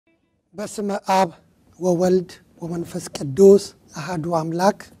በስመ አብ ወወልድ ወመንፈስ ቅዱስ አሐዱ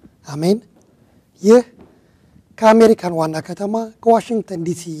አምላክ አሜን። ይህ ከአሜሪካን ዋና ከተማ ከዋሽንግተን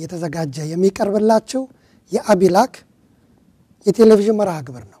ዲሲ የተዘጋጀ የሚቀርብላችሁ የአቢላክ የቴሌቪዥን መርሃ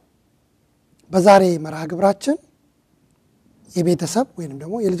ግብር ነው። በዛሬ መርሃ ግብራችን የቤተሰብ ወይንም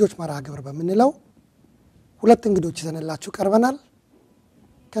ደግሞ የልጆች መርሃ ግብር በመንለው ሁለት እንግዶች ይዘንላችሁ ቀርበናል።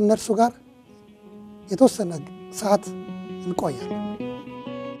 ከነርሱ ጋር የተወሰነ ሰዓት እንቆያለን።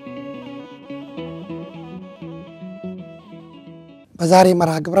 በዛሬ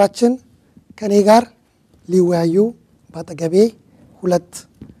መርሃ ግብራችን ከኔ ጋር ሊወያዩ ባጠገቤ ሁለት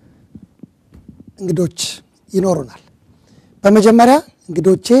እንግዶች ይኖሩናል። በመጀመሪያ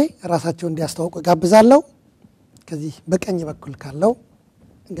እንግዶቼ ራሳቸውን እንዲያስተዋውቁ ጋብዛለሁ። ከዚህ በቀኝ በኩል ካለው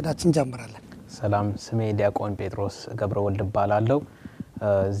እንግዳችን እንጀምራለን። ሰላም፣ ስሜ ዲያቆን ጴጥሮስ ገብረወልድ እባላለሁ።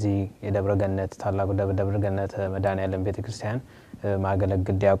 እዚህ የደብረገነት ታላቁ ደብረገነት መድኃኔዓለም ቤተክርስቲያን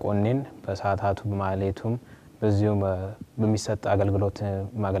ማገለግል ዲያቆን ነኝ። በሰዓታቱ በማለቱም በዚሁም በሚሰጥ አገልግሎት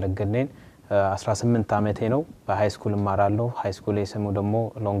ማገለግል ነኝ። 18 ዓመቴ ነው። በሃይ ስኩል እማራለሁ። ሃይ ስኩል ስሙ ደግሞ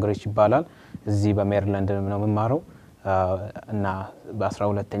ሎንግሪች ይባላል። እዚህ በሜሪላንድ ነው የምማረው እና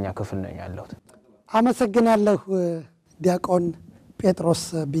በ12ኛ ክፍል ነኝ ያለሁት። አመሰግናለሁ ዲያቆን ጴጥሮስ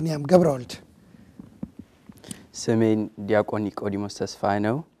ቢኒያም ገብረወልድ። ስሜን ዲያቆን ኒቆዲሞስ ተስፋዬ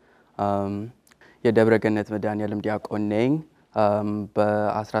ነው። የደብረገነት መድኃኔዓለም ዲያቆን ነኝ።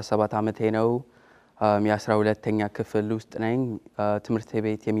 በ17 ዓመቴ ነው። የ12ኛ ክፍል ውስጥ ነኝ። ትምህርት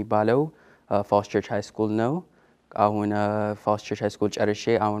ቤት የሚባለው ፋልስ ቸርች ሃይ ስኩል ነው። አሁን ፋልስ ቸርች ሃይ ስኩል ጨርሼ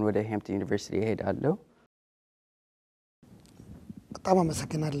አሁን ወደ ሃምፕተን ዩኒቨርሲቲ እሄዳለሁ። በጣም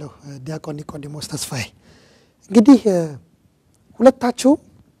አመሰግናለሁ ዲያቆን ኒቆዲሞስ ተስፋዬ። እንግዲህ ሁለታችሁ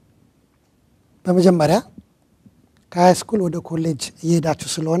በመጀመሪያ ከሃይ ስኩል ወደ ኮሌጅ እየሄዳችሁ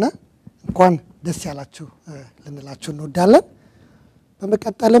ስለሆነ እንኳን ደስ ያላችሁ ልንላችሁ እንወዳለን።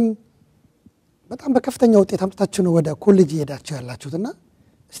 በመቀጠልም በጣም በከፍተኛ ውጤት አምጥታችሁ ነው ወደ ኮሌጅ እየሄዳችሁ ያላችሁትና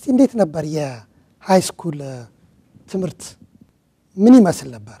እስቲ እንዴት ነበር የሃይ ስኩል ትምህርት ምን ይመስል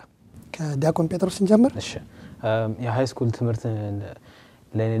ነበር? ከዲያቆን ጴጥሮስ እንጀምር። እሺ፣ የሃይ ስኩል ትምህርት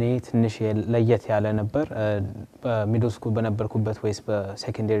ለኔ ትንሽ ለየት ያለ ነበር። በሚድል ስኩል በነበርኩበት ወይስ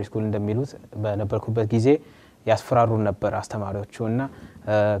በሴኮንደሪ ስኩል እንደሚሉት በነበርኩበት ጊዜ ያስፈራሩን ነበር አስተማሪዎቹና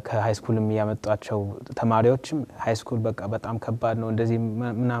ከሃይ ስኩልም ያመጣቸው ተማሪዎችም ሃይ ስኩል በቃ በጣም ከባድ ነው እንደዚህ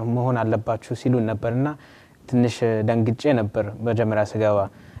መሆን አለባችሁ ሲሉን ነበርና ትንሽ ደንግጬ ነበር መጀመሪያ ስገባ።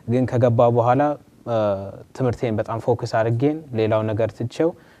 ግን ከገባ በኋላ ትምህርቴን በጣም ፎከስ አድርጌን ሌላው ነገር ትቼው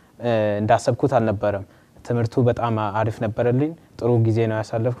እንዳሰብኩት አልነበረም። ትምህርቱ በጣም አሪፍ ነበርልኝ። ጥሩ ጊዜ ነው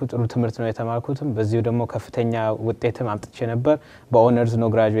ያሳለፍኩት። ጥሩ ትምህርት ነው የተማርኩትም። በዚሁ ደግሞ ከፍተኛ ውጤትም አምጥቼ ነበር። በኦነርስ ነው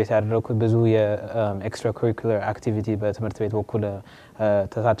ግራጁዌት ያደረኩት። ብዙ የኤክስትራ ኩሪኩለር አክቲቪቲ በትምህርት ቤት በኩል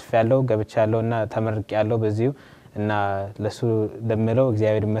ተሳትፌያለሁ፣ ገብቻለሁና ተመርቄያለሁ በዚሁ እና ለሱ ለምለው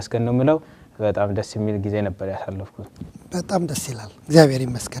እግዚአብሔር ይመስገን ነው ምለው። በጣም ደስ የሚል ጊዜ ነበር ያሳለፍኩት። በጣም ደስ ይላል። እግዚአብሔር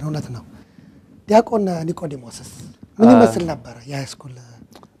ይመስገን። እውነት ነው። ዲያቆን ኒቆዲሞስስ ምን ይመስል ነበር የሃይ ስኩል?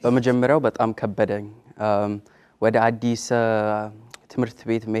 በመጀመሪያው በጣም ከበደኝ። ወደ አዲስ ትምህርት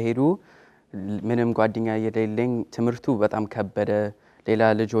ቤት መሄዱ ምንም ጓደኛ የሌለኝ ትምህርቱ በጣም ከበደ። ሌላ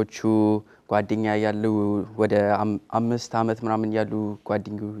ልጆቹ ጓደኛ ያሉ ወደ 5 ዓመት ምናምን ያሉ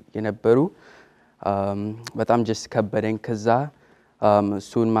ጓደኞች የነበሩ በጣም ጀስ ከበደኝ። ከዛ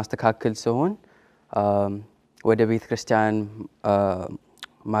እሱን ማስተካከል ሲሆን ወደ ቤተ ክርስቲያን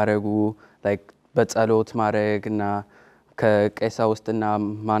ማረጉ ላይክ በጸሎት ማረግና ከቀሳውስትና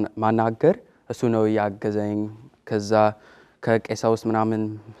ማናገር እሱ ነው ያገዘኝ። ከዛ ከቀሳውስት ምናምን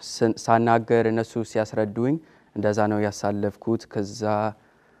ሳናገር እነሱ ሲያስረዱኝ እንደዛ ነው ያሳለፍኩት። ከዛ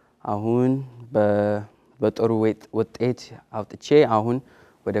አሁን በጥሩ ውጤት አውጥቼ አሁን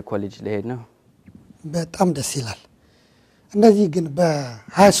ወደ ኮሌጅ ልሄድ ነው። በጣም ደስ ይላል። እንደዚህ ግን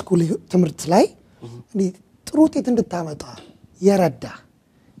በሃይ ስኩል ትምህርት ላይ ጥሩ ውጤት እንድታመጣ የረዳ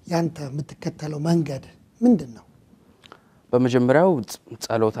ያንተ የምትከተለው መንገድ ምንድነው? በመጀመሪያው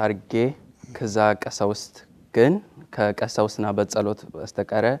ጸሎት አድርጌ ከዛ ቀሳውስት ግን ከቀሳውስትና በጸሎት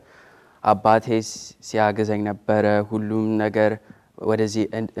በስተቀረ አባቴ ሲያገዘኝ ነበረ። ሁሉም ነገር ወደዚህ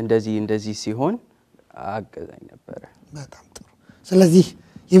እንደዚህ ሲሆን አገዘኝ ነበረ። በጣም ጥሩ። ስለዚህ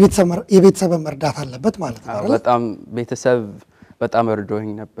የቤተሰብ መርዳት አለበት ማለት ነው አይደል? በጣም ቤተሰብ በጣም እርዶኝ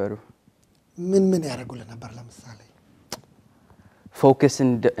ነበሩ። ምን ያደርጉልህ ነበር? ለምሳሌ ፎከስ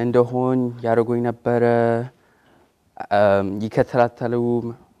እንደሆን ያደርጉኝ ነበረ።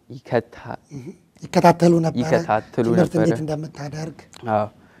 ይከታተሉ ነበር ትምህርት እንዴት እንደምታደርግ።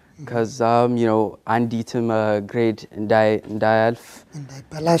 ከዛም አንዲትም ግሬድ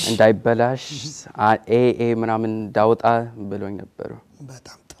እንዳይበላሽ ኤ ምናምን እንዳወጣ ብሎኝ ነበሩ።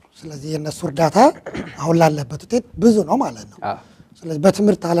 በጣም ጥሩ። ስለዚህ የነሱ እርዳታ አሁን ላለበት ውጤት ብዙ ነው ማለት ነው። ስለዚህ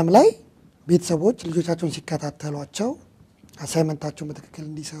በትምህርት ዓለም ላይ ቤተሰቦች ልጆቻቸውን ሲከታተሏቸው አሳይመንታቸውን በትክክል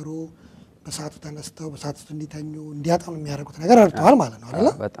እንዲሰሩ በሰዓቱ ተነስተው በሰዓቱ እንዲተኙ እንዲያጠኑ የሚያደርጉት ነገር አርተዋል ማለት ነው አይደል?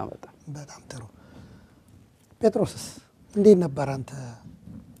 በጣም ጥሩ። ጴጥሮስስ እንዴት ነበር አንተ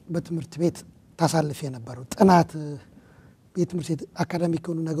በትምህርት ቤት ታሳልፍ የነበረው? ጥናት የትምህርት ቤት አካዳሚክ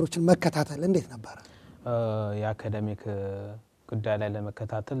የሆኑ ነገሮችን መከታተል እንዴት ነበር? የአካዳሚክ ጉዳይ ላይ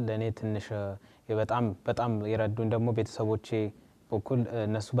ለመከታተል ለኔ ትንሽ በጣም ይረዱን ደግሞ ቤተሰቦቼ በኩል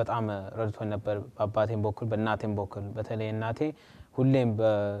እነሱ በጣም ረድቶን ነበር። በአባቴም በኩል በእናቴም በኩል በተለይ እናቴ ሁሌም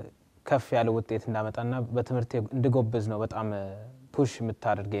በከፍ ያለ ውጤት እንዳመጣና በትምህርት እንድጎብዝ ነው በጣም ፑሽ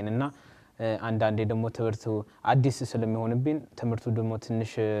የምታደርገኝና አንዳንዴ ደግሞ ትምህርቱ አዲስ ስለሚሆንብኝ ትምህርቱ ደግሞ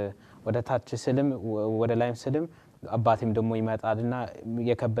ትንሽ ወደ ታች ስልም ወደ ላይም ስልም አባቴም ደግሞ ይመጣልና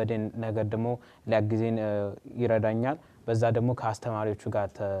የከበደን ነገር ደግሞ ሊያግዘኝ ይረዳኛል። በዛ ደግሞ ከአስተማሪዎቹ ጋር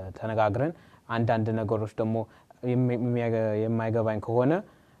ተነጋግረን አንዳንድ ነገሮች ደግሞ የማይገባኝ ከሆነ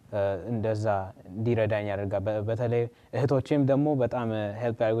እንደዛ እንዲረዳኝ ያደርጋል። በተለይ እህቶቼም ደግሞ በጣም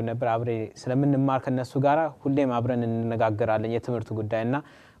ሄልፕ ያደርጉ ነበር። አብሬ ስለምንማር ከነሱ ጋራ ሁሌም አብረን እንነጋገራለን የትምህርቱ ጉዳይና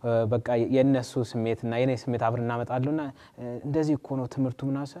በቃ የነሱ ስሜትና የኔ ስሜት አብረን እናመጣለውና እንደዚህ እኮ ነው ትምህርቱ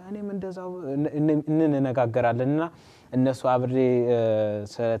ምናሰ እኔም እንደዛው እንነጋገራለንና እነሱ አብሬ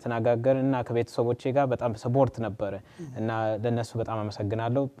ስለተነጋገርንና ከቤተሰቦቼ ጋር በጣም ሰፖርት ነበር እና ለነሱ በጣም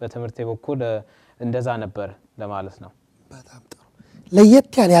አመሰግናለሁ። በትምህርቴ በኩል እንደዛ ነበር ለማለት ነው። በጣም ጥሩ።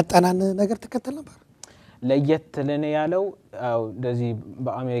 ለየት ያለ ያጣናን ነገር ተከተል ነበር? ለየት ለኔ ያለው እንደዚህ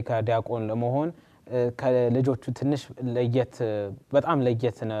በአሜሪካ ዲያቆን ለመሆን ከልጆቹ ትንሽ በጣም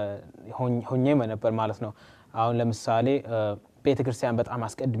ለየት ሆኜ ነበር ማለት ነው። አሁን ለምሳሌ ቤተክርስቲያን በጣም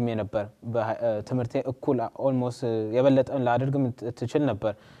አስቀድሜ ነበር። በትምህርቴ እኩል ኦልሞስት የበለጠን ላድርግም ትችል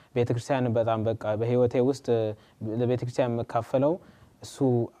ነበር። ቤተክርስቲያን በጣም በቃ በህይወቴ ውስጥ ለቤተክርስቲያን መካፈለው እሱ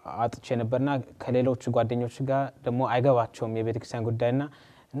አጥቼ ነበርና ከሌሎች ጓደኞች ጋር ደግሞ አይገባቸውም የቤተክርስቲያን ጉዳይና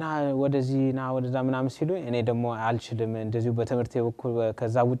እና ወደዚህና ወደዛ ምናምን ሲሉ እኔ ደግሞ አልችልም እንደዚሁ በትምህርቴ በኩል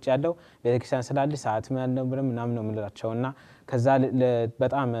ከዛ ውጭ ያለው ቤተክርስቲያን ስላለ ሰዓት ምናምን ምናምን ነው የምላቸውና ከዛ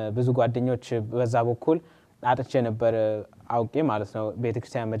በጣም ብዙ ጓደኞች በዛ በኩል አጥቼ ነበር አውቄ ማለት ነው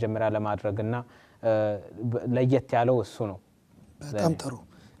ቤተክርስቲያን መጀመሪያ ለማድረግና ለየት ያለው እሱ ነው። በጣም ጥሩ።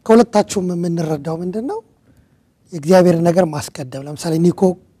 ከሁለታችሁም የምንረዳው ምንድነው የእግዚአብሔር ነገር ማስቀደም። ለምሳሌ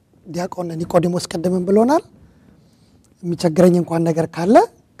ዲያቆን ኒቆዲሞስ ቀደምን ብሎናል። የሚቸግረኝ እንኳን ነገር ካለ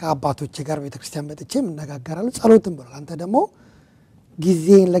ከአባቶቼ ጋር ቤተክርስቲያን መጥቼ እንነጋገራለን ጸሎትም ብሏል። አንተ ደግሞ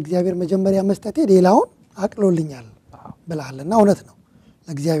ጊዜን ለእግዚአብሔር መጀመሪያ መስጠቴ ሌላውን አቅሎልኛል ብለሃልና እውነት ነው።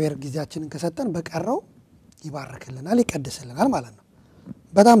 ለእግዚአብሔር ጊዜያችንን ከሰጠን በቀረው ይባርክልናል ይቀድስልናል ማለት ነው።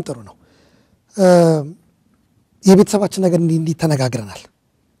 በጣም ጥሩ ነው። የቤተሰባችን ነገር እንዲህ ተነጋግረናል።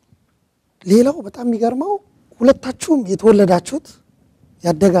 ሌላው በጣም የሚገርመው ሁለታችሁም የተወለዳችሁት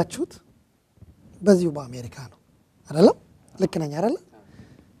ያደጋችሁት በዚሁ በአሜሪካ ነው አይደለም? ልክ ነኝ አይደል?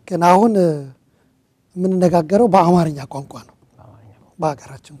 ግን አሁን የምንነጋገረው በአማርኛ ቋንቋ ነው።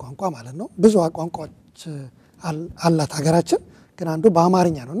 በሀገራችን ቋንቋ ማለት ነው። ብዙ ቋንቋዎች አላት ሀገራችን፣ ግን አንዱ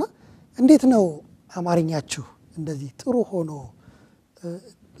በአማርኛ ነውና እንዴት ነው አማርኛችሁ እንደዚህ ጥሩ ሆኖ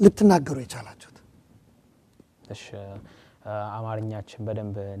ልትናገሩ የቻላችሁት? እሺ አማርኛችን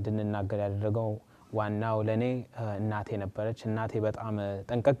በደንብ እንድንናገር ያደረገው ዋናው ለኔ እናቴ ነበረች። እናቴ በጣም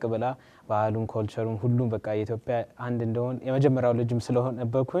ጠንቀቅ ብላ ባህሉን ኮልቸሩን ሁሉም በቃ የኢትዮጵያ አንድ እንደሆነ የመጀመሪያው ልጅም ስለሆነ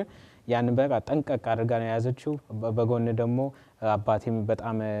ነበርኩ ያንን በቃ ጠንቀቅ አድርጋ ነው ያዘችው። በጎን ደግሞ አባቴም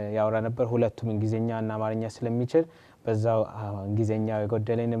በጣም ያወራ ነበር ሁለቱም እንግሊዘኛና አማርኛ ስለሚችል በዛው እንግሊዘኛ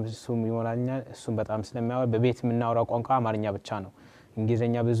የጎደለኝ እሱም ይሞላኛል እሱም በጣም ስለሚያወራ በቤት የምናወራው ቋንቋ አማርኛ ብቻ ነው።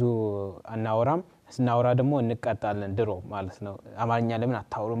 እንግሊዘኛ ብዙ አናወራም። ስናወራ ደግሞ እንቀጣለን ድሮ ማለት ነው። አማርኛ ለምን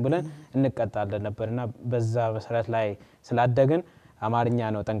አታወሩም ብለን እንቀጣለን ነበርና በዛ መሰረት ላይ ስላደግን አማርኛ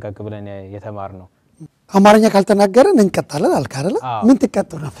ነው ጠንቀቅ ብለን የተማርነው። አማርኛ ካልተናገረን እንቀጣለን አልክ አይደል? ምን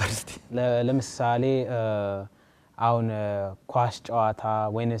ትቀጡ ነበር እስቲ? ለምሳሌ አሁን ኳስ ጨዋታ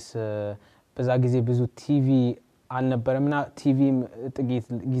ወይንስ በዛ ጊዜ ብዙ ቲቪ አልነበረምና ቲቪም ጥቂት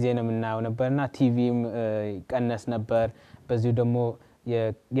ጊዜ ነው የምናየው ነበርና ቲቪም ቀነስ ነበር። በዚሁ ደግሞ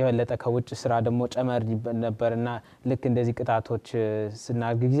የበለጠ ከውጭ ስራ ደግሞ ጨመር ነበርና ልክ እንደዚህ ቅጣቶች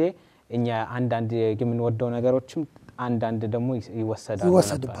ስናርግ ጊዜ እኛ አንዳንድ የምንወደው ነገሮችም አንዳንድ ደግሞ ይወሰዳሉ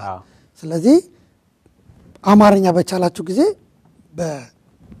ነበር። ስለዚህ አማርኛ በቻላችሁ ጊዜ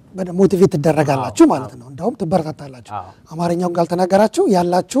በሞቲቬት ተደረጋላችሁ ማለት ነው። እንደውም ትበረታታላችሁ። አማርኛውን ካልተናገራችሁ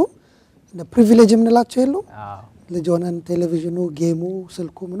ያላችሁ እንደ ፕሪቪሌጅ ምንላችሁ የሉ ልጅ ሆነን ቴሌቪዥኑ ጌሙ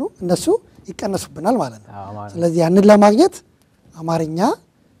ስልኩ ምኑ እነሱ ይቀነሱብናል ማለት ነው። ስለዚህ ያንን ለማግኘት አማርኛ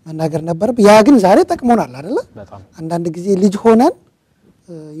መናገር ነበርብን። ያ ግን ዛሬ ጠቅሞናል አይደል? አንዳንድ ጊዜ ልጅ ሆነን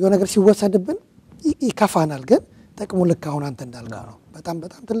የሆነ ነገር ሲወሰድብን ይከፋናል፣ ግን ጠቅሙ ልክ አሁን አንተ እንዳልከው ነው። በጣም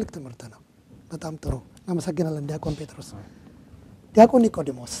ትልቅ ትምህርት ነው። በጣም ጥሩ እናመሰግናለን ዲያቆን ጴጥሮስ። ዲያቆን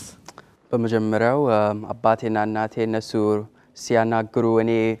ኒቆዲሞስ በመጀመሪያው አባቴና እናቴ እነሱ ሲያናግሩ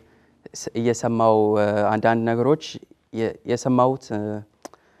እኔ እየሰማው አንዳንድ ነገሮች የሰማውት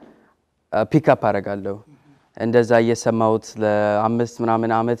ፒክ አፕ አደርጋለሁ እንደዛ እየሰማውት ለ5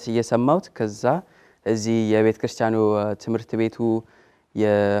 ምናምን አመት እየሰማውት ከዛ እዚህ የቤተ ክርስቲያኑ ትምህርት ቤቱ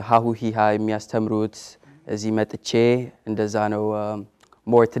የሃሁ ሂሃ የሚያስተምሩት እዚህ መጥቼ እንደዛ ነው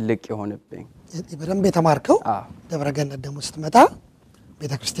ሞር ትልቅ የሆነብኝ በደንብ የተማርከው ደብረገነት ደግሞ ስትመጣ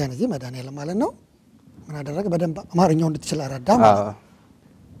ቤተ ክርስቲያን እዚህ መድኃኔዓለም ማለት ነው ምን አደረገ በደንብ አማርኛው እንድትችል አረዳ ማለት ነው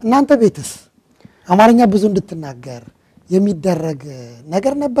እናንተ ቤትስ አማርኛ ብዙ እንድትናገር የሚደረግ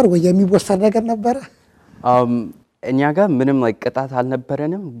ነገር ነበር ወይ የሚወሰድ ነገር ነበር እኛ ጋር ምንም ላይ ቅጣት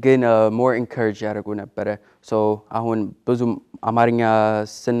አልነበረንም ግን ሞር ኢንከሬጅ ያደርጉ ነበር ሶ አሁን ብዙ አማርኛ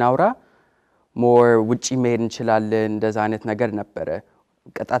ስናውራ ሞር ውጪ መሄድ እንችላለን እንደዛ አይነት ነገር ነበር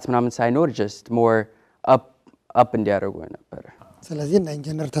ቅጣት ምናምን ሳይኖር just more up እንዲያደርጉ ነበር ስለዚህ እና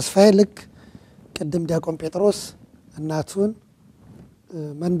ኢንጂነር ተስፋዬ ልክ ቅድም ዲያቆን ጴጥሮስ እናቱን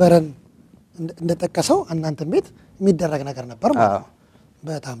መንበረን እንደተጠቀሰው እናንተ ቤት የሚደረግ ነገር ነበር ማለት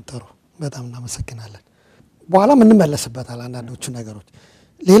በጣም ጥሩ በጣም እናመሰግናለን በኋላ ምን እንመለስበታል አንዳንዶቹ ነገሮች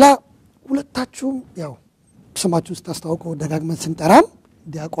ሌላ ሁለታችሁም ያው ስማችሁን ስታስተዋውቁ ደጋግመን ስንጠራም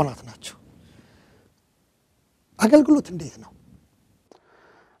ዲያቆናት ናቸው አገልግሎት እንዴት ነው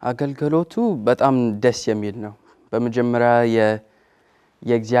አገልግሎቱ በጣም ደስ የሚል ነው በመጀመሪያ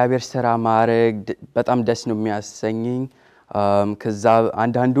የእግዚአብሔር ሥራ ማድረግ በጣም ደስ ነው የሚያሰኘኝ ከዛ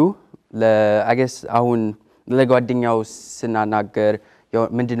አንዳንዱ ለአገስ አሁን ለጓደኛው ስናናገር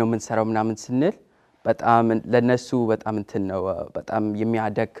ምንድነው የምንሰራው ምናምን ስንል በጣም ለነሱ በጣም እንትን ነው በጣም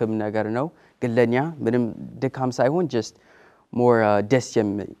የሚያደክም ነገር ነው ግን ለኛ ምንም ድካም ሳይሆን just more ደስ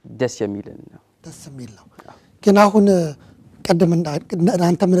የሚል ነው ግን አሁን ቀደም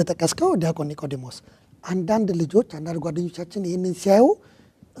እናንተ ምን ተጠቀስከው ዲያቆን ኒቆዲሞስ አንዳንድ ልጆች አንዳንድ ጓደኞቻችን ይሄንን ሲያዩ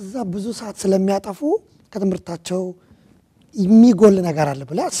እዛ ብዙ ሰዓት ስለሚያጠፉ ከትምህርታቸው የሚጎል ነገር አለ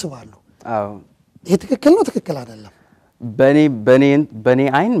ብለው ያስባሉ ይሄ ትክክል ነው ትክክል አይደለም በኔ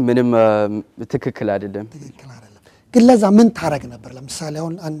አይን ምንም ትክክል አይደለም ግን ለዛ ምን ታረግ ነበር ለምሳሌ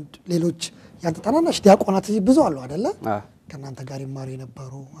አሁን አንድ ሌሎች ያንተታናናሽ ዲያቆናት እዚህ ብዙ አሉ አይደለ ከናንተ ጋር ይማሩ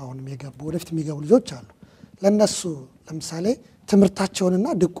የነበሩ አሁንም የገቡ ወደፊት የሚገቡ ልጆች አሉ ለነሱ ለምሳሌ ትምህርታቸውንና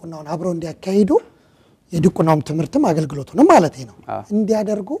ድቁናውን አብረው እንዲያካሂዱ የድቁናውም ትምህርትም አገልግሎቱንም ማለት ነው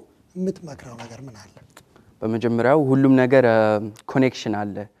እንዲያደርጉ የምትመክረው ነገር ምን አለ በመጀመሪያው ሁሉም ነገር ኮኔክሽን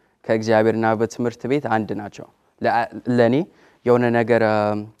አለ ከእግዚአብሔርና በትምህርት ቤት አንድ ናቸው ለኔ የሆነ ነገር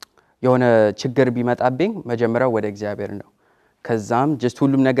የሆነ ችግር ቢመጣብኝ መጀመሪያው ወደ እግዚአብሔር ነው ከዛም just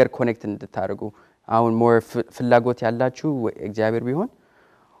ሁሉም ነገር ኮኔክት እንድታደርጉ አሁን ሞር ፍላጎት ያላችሁ እግዚአብሔር ቢሆን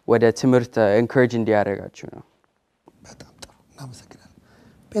ወደ ትምህርት ኢንከሬጅ እንዲያደርጋችሁ ነው በጣም ጥሩ እናመሰግናለን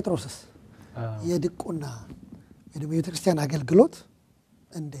ጴጥሮስስ የድቁና የቤተ ክርስቲያን አገልግሎት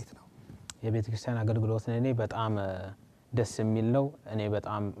እንዴት ነው የቤተ ክርስቲያን አገልግሎት እኔ በጣም ደስ የሚል ነው እኔ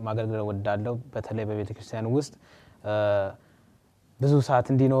በጣም ማገልገል ወዳለው በተለይ በቤተ ክርስቲያን ውስጥ ብዙ ሰዓት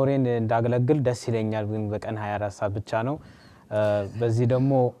እንዲኖሬን እንዳገለግል ደስ ይለኛል ግን በቀን 24 ሰዓት ብቻ ነው በዚህ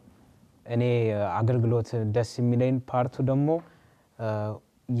ደግሞ እኔ አገልግሎት ደስ የሚለኝ ፓርቱ ደግሞ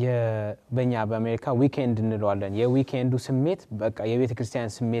በእኛ በአሜሪካ ዊኬንድ እንለዋለን የዊኬንዱ ስሜት በቃ የቤተ ክርስቲያን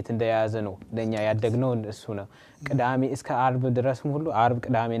ስሜት እንደያዘ ነው ለኛ ያደግነው እሱ ነው ቅዳሜ እስከ አርብ ድረስም ሁሉ አርብ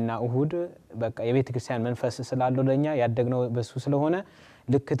ቅዳሜና እሁድ በቃ የቤተ ክርስቲያን መንፈስ ስላለው ለኛ ያደግነው በሱ ስለሆነ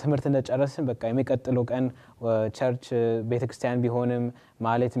ልክ ትምህርት እንደጨረስን በቃ የሚቀጥለው ቀን ቸርች ቤተ ክርስቲያን ቢሆንም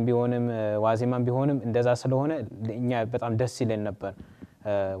ማለትም ቢሆንም ዋዜማም ቢሆንም እንደዛ ስለሆነ ለኛ በጣም ደስ ይለን ነበር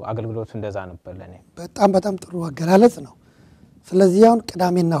አገልግሎቱ እንደዛ ነበር ለኔ በጣም ጥሩ አገላለጽ ነው ስለዚህ አሁን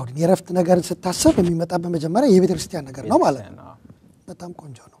ቅዳሜና እሁድ የረፍት ነገርን ስታስብ የሚመጣ በመጀመሪያ የቤተ ክርስቲያን ነገር ነው ማለት ነው በጣም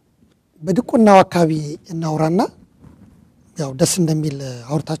ቆንጆ ነው በድቁናው አካባቢ እናውራና ያው ደስ እንደሚል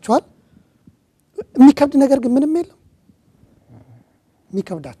አውርታችኋል የሚከብድ ነገር ግን ምንም የለም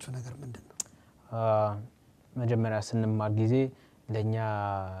የሚከብዳችሁ ነገር ምንድነው መጀመሪያ ስንማር ጊዜ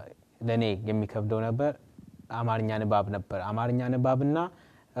ለኔ የሚከብደው ነበር አማርኛ ንባብ ነበር አማርኛ ንባብና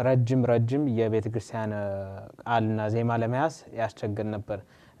ረጅም የቤተ ክርስቲያን ቃልና ዜማ ለመያዝ ያስቸግር ነበር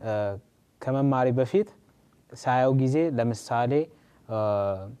ከመማሪ በፊት ሳያው ጊዜ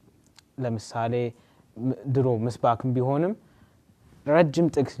ለምሳሌ ድሮ ምስባክም ቢሆንም ረጅም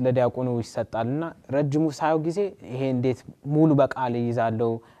ጥቅስ ለዲያቆኑ ይሰጣልና ረጅሙ ሳያው ጊዜ ይሄ እንዴት ሙሉ በቃል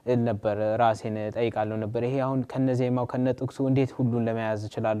ይዛለው ነበር ራሴን ጠይቃለሁ ነበር ይሄ አሁን ከነዜማው ከነጥቅሱ እንዴት ሁሉን ለመያዝ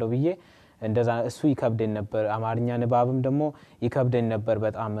ይችላልው ብዬ እንደዛ እሱ ይከብደኝ ነበር አማርኛ ንባብም ደግሞ ይከብደኝ ነበር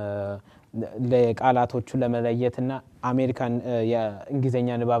በጣም ለቃላቶቹ ለመለየትና አሜሪካን የእንግሊዘኛ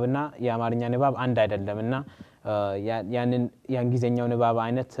ንባብና የአማርኛ ንባብ አንድ አይደለምና ያን ጊዜኛው ንባብ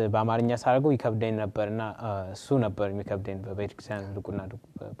አይነት በአማርኛ ሳደርገው ይከብደኝ ነበርና እሱ ነበር የሚከብደኝ በቤተክርስቲያን ልቁና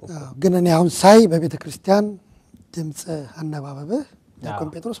ግን እኔ አሁን ሳይ በቤተክርስቲያን ድምጽ አነባበብህ ዲያቆን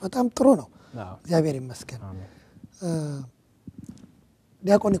ጴጥሮስ በጣም ጥሩ ነው እግዚአብሔር ይመስገን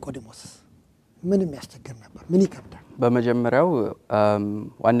ዲያቆን ኒቆዲሞስ ምን የሚያስቸግር ነበር ምን ይከብዳል በመጀመሪያው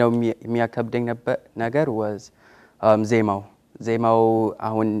ዋናው የሚያከብደኝ ነገር was ዜማው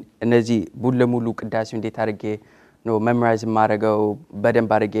አሁን እነዚህ ሙሉ ቅዳሴው እንዴት አድርጌ ነው ሜሞራይዝ ማድረገው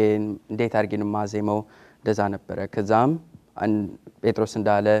በደንብ አድርጌ እንዴት አድርጌ ነው ማዜማው እንደዛ ነበር ከዛም ጴጥሮስ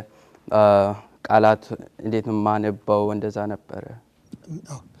እንዳለ ቃላት እንዴት ነው ማነበው እንደዛ ነበር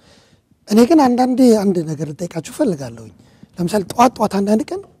እኔ ግን አንድ ነገር ልጠይቃችሁ ፈልጋለሁ ለምሳሌ ጧት አንዳንድ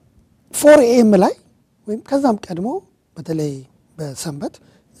ቀን 4 AM ላይ ወይም ከዛም ቀድሞ በተለይ በሰንበት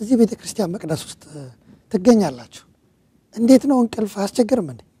እዚህ ቤተክርስቲያን መቅደስ ውስጥ ትገኛላችሁ እንዴት ነው እንቅልፍ አስቸግርም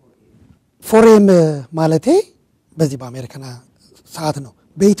እንዴ 4 AM ማለቴ በዚህ በአሜሪካ ሰዓት ነው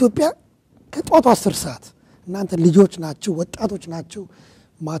በኢትዮጵያ ከጧቱ 10 ሰዓት እናንተ ልጆች ናችሁ ወጣቶች ናችሁ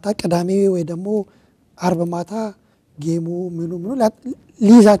ማታ ቅዳሜ ወይ ደግሞ አርብ ማታ ጌሙ ምኑ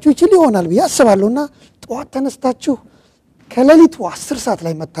ሊይዛችሁ ይችል ይሆናል ብዬ አስባለሁና ጧት ተነስታችሁ ከሌሊቱ 10 ሰዓት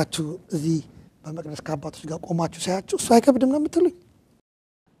ላይ መጣችሁ እዚህ በመቅደስ ከአባቶች ጋር ቆማችሁ ሳያችሁ እሱ አይከብድም ነው የምትሉኝ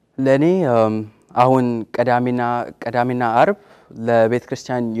ለኔ አሁን ቀዳሚና አርብ ለቤተ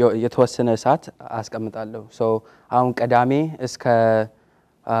ክርስቲያን የተወሰነ ሰዓት አስቀምጣለሁ አሁን ቀዳሜ እስከ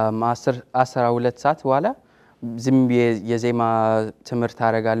 12 ሰዓት በኋላ ዝም የዜማ ትምህርት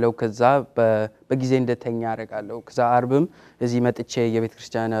አደርጋለሁ ከዛ በጊዜ እንደተኛ አደርጋለሁ ከዛ አርብም እዚህ መጥቼ የቤተ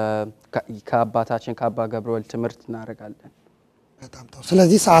ክርስቲያን ከአባታችን ከአባ ገብርኤል ትምህርት እናደርጋለን በጣም ጥሩ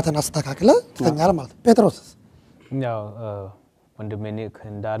ስለዚህ ሰዓትን አስተካክለ ተኛል ማለት ጴጥሮስስ ያው ወንድሜ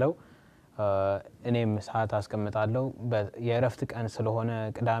እንዳለው እኔም ሰዓት አስቀምጣለሁ የእረፍት ቀን ስለሆነ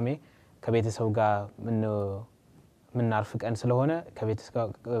ቅዳሜ ከቤተሰብ ጋር ምናርፍ ቀን ስለሆነ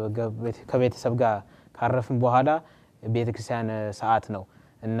ከቤተሰብ ጋር ካረፍን በኋላ ቤተክርስቲያን ሰዓት ነው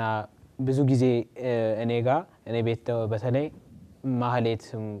እና ብዙ ጊዜ እኔ ቤት በተለይ ማህሌት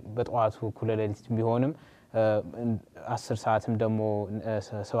በጧቱ ኩለሌሊት ቢሆንም 10 ሰዓትም ደሞ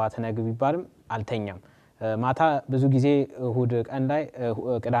ሰዓት ነገብ ይባልም አልተኛም ማታ ብዙ ጊዜ እሁድ ቀን ላይ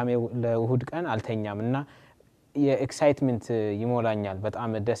ቅዳሜ ለእሁድ ቀን አልተኛም እና የኤክሳይትመንት ይሞላኛል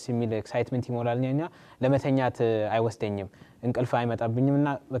በጣም ደስ የሚል ኤክሳይትመንት ይሞላልኛልና ለመተኛት አይወስደኝም እንቅልፍ አይመጣብኝምና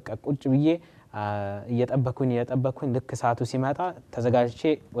በቃ ቁጭ ብዬ እየጠበኩኝ ልክ ሰዓቱ ሲመጣ ተዘጋጅቼ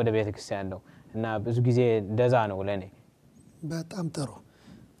ወደ ቤተክርስቲያን ነው እና ብዙ ጊዜ እንደዛ ነው ለኔ በጣም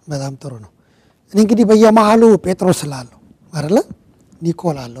ጥሩ ነው እኔ እንግዲህ በየመሃሉ ጴጥሮስ ስላለው አይደለ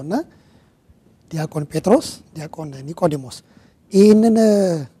ኒኮል አለውና ዲያቆን ጴጥሮስ ዲያቆን ኒቆዲሞስ ይሄንን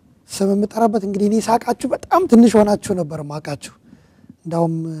ስም የምጠራበት እንግዲህ እኔ ሳቃችሁ በጣም ትንሽ ሆናችሁ ነበር ማቃችሁ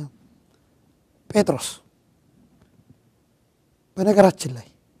እንዳውም ጴጥሮስ በነገራችን ላይ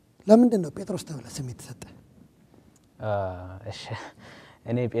ለምንድን ነው ጴጥሮስ ተብለ ስም የተሰጠ እሺ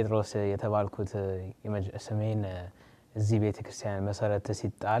እኔ ጴጥሮስ የተባልኩት ስሜን እዚህ ቤተክርስቲያን መሰረት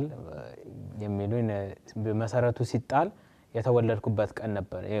ሲጣል የሚሉኝ መሰረቱ ሲጣል የተወለድኩበት ቀን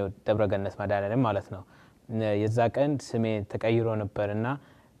ነበር ደብረገነት መዳናለም ማለት ነው የዛ ቀን ስሜ ተቀይሮ ነበርና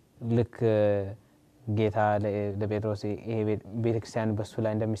ልክ ጌታ ለጴጥሮስ ይሄ ቤተክርስቲያን በሱ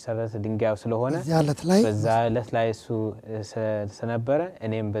ላይ እንደሚሰረት ድንጋዩ ስለሆነ በዛ ዕለት ላይ እሱ ስለነበረ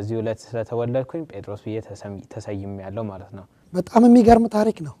እኔም በዚህ ዕለት ስለተወለድኩኝ ጴጥሮስ ብዬ ተሰይሜያለሁ ማለት ነው በጣም የሚገርም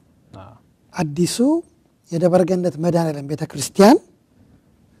ታሪክ ነው አዲሱ የደብረገነት መዳናለም ቤተክርስቲያን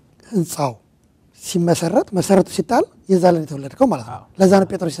ህንጻው ሲመሰረት መሰረቱ ሲጣል የዛለን የተወለድከው ማለት ነው ለዛ ነው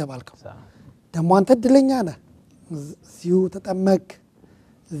ጴጥሮስ የተባልከው ደሞ አንተ እድለኛ ነህ እዚሁ ተጠመቅ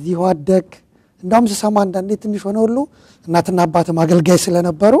እዚሁ አደግ እንዳውም ሲሰማ አንዳንዴ ትንሽ ሆነ ሁሉ እናትና አባት ማገልጋይ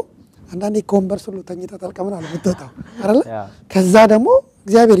ስለነበሩ አንዳንዴ ኮምበርስ ሁሉ ተኝተህ ተልቀምን አለ ወጣው አይደል ከዛ ደግሞ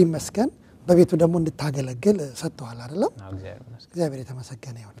እግዚአብሔር ይመስገን በቤቱ ደግሞ እንድታገለግል ሰጥቷል አይደል እግዚአብሔር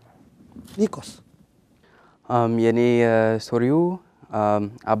የተመሰገነ ይሁን ኒኮስ የኔ ስቶሪው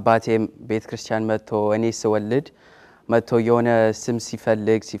አባቴ ቤተ ክርስቲያን መጥቶ እኔ ስወልድ መጥቶ የሆነ ስም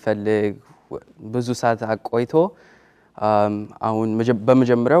ሲፈልግ ብዙ ሰዓት አቆይቶ አሁን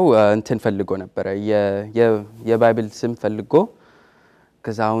በመጀመሪያው እንትን ፈልጎ ነበር የባይብል ስም ፈልጎ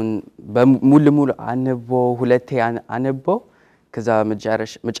ከዛውን ሙሉ አንቦ ሁለቴ አንቦ ከዛ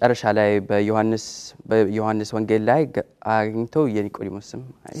መጨረሻ ላይ በዮሐንስ ወንጌል ላይ አግኝቶ የኒቆዲሞስ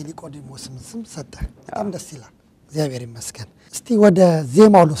ስም ሰጠ በጣም ደስ ይላል እግዚአብሔር ይመስገን እስቲ ወደ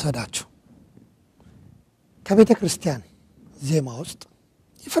ዜማው ልውሰዳችሁ ከቤተ ክርስቲያን ዜማ ውስጥ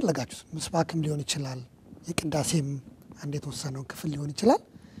ይፈልጋችሁ ምስባክም ሊሆን ይችላል የቅዳሴም አንድ የተወሰነው ክፍል ሊሆን ይችላል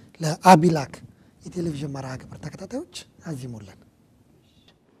ለአቢላክ የቴሌቪዥን መርሃ ግብር ተከታታዮች አዚሙልን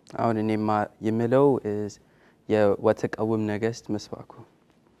አሁን እኔማ የምለው የወትቀውም ነገስት ምስባኩ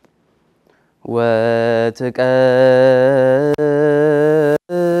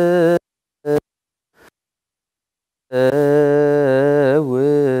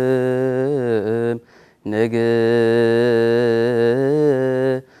ወትቀውም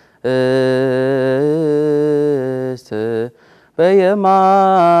ነገስት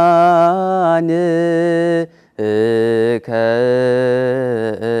በየማንከ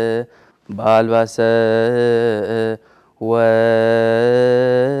በአልባሰ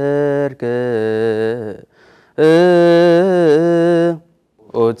ወርቅ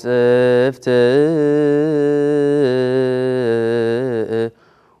ወጽፍት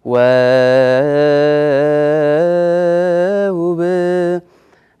ወውብ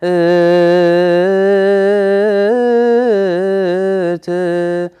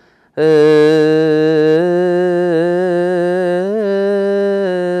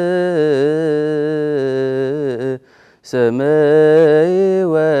ስምይ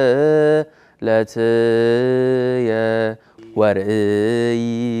ወለትየ ወርእይ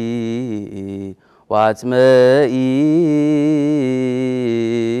ዋጽምኢ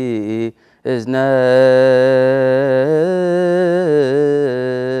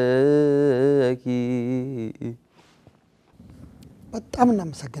እዝነኪ በጣም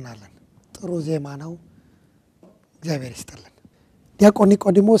እናመሰግናለን። ጥሩ ዜማ ነው። እግዚአብሔር ይስጥልን። ዲያቆን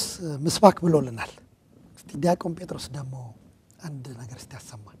ኒቆዲሞስ ምስባክ ብሎልናል። እስቲ ዲያቆን ጴጥሮስ ደግሞ አንድ ነገር እስቲ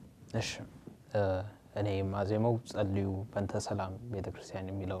ያሰማን። እሺ እኔ ማዜማው ጸልዩ በእንተ ሰላም ቤተክርስቲያን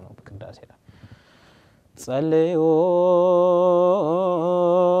የሚለው ነው። በቅዳሴ ላይ ጸልዩ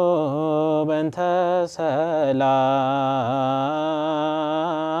በእንተ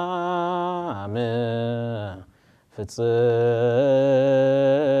ሰላም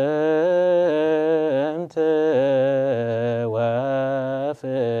ፍጽምት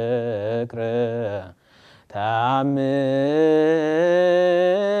ወፍቅር ታምኦ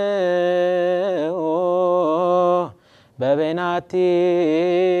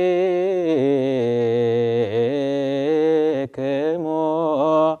በቤናቲክሞ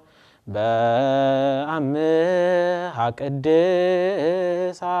በአምሃ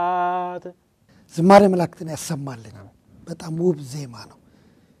ቅድሳት ዝማሬ መላእክትን ያሰማልን። በጣም ውብ ዜማ ነው።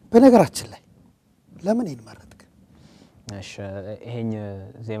 በነገራችን ላይ ለምን ይንመረጥክ? እሺ ይሄን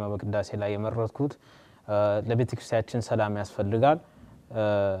ዜማ በቅዳሴ ላይ የመረጥኩት ለቤተክርስቲያችን ሰላም ያስፈልጋል።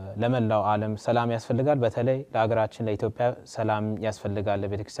 ለመላው ዓለም ሰላም ያስፈልጋል። በተለይ ለሀገራችን ለኢትዮጵያ ሰላም ያስፈልጋል።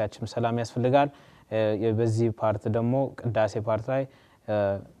 ለቤተክርስቲያችን ሰላም ያስፈልጋል። በዚህ ፓርት ደግሞ ቅዳሴ ፓርት ላይ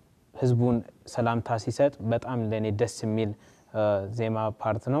ህዝቡን ሰላምታ ሲሰጥ በጣም ለኔ ደስ የሚል ዜማ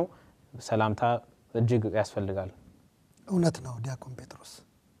ፓርት ነው። ሰላምታ እጅግ ያስፈልጋል። እውነት ነው ዲያቆን ጴጥሮስ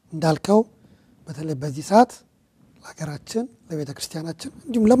እንዳልከው በተለይ በዚህ ሰዓት ለሀገራችን ለቤተክርስቲያናችን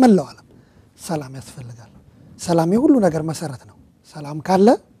እንዲሁም ለመላው ዓለም ሰላም ያስፈልጋል። ሰላም የሁሉ ነገር መሰረት ነው። ሰላም ካለ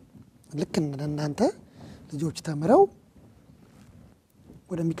ልክ እንደናንተ ልጆች ተምረው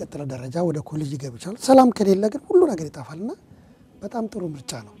ወደሚቀጥለው ደረጃ ወደ ኮሌጅ ይገባሉ። ሰላም ከሌለ ግን ሁሉ ነገር ይጣፋልና በጣም ጥሩ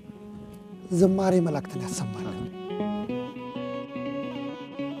ምርጫ ነው። ዝማሬ መላእክትን ያሰማልን።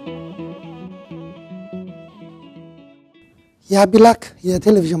 የአቢላክ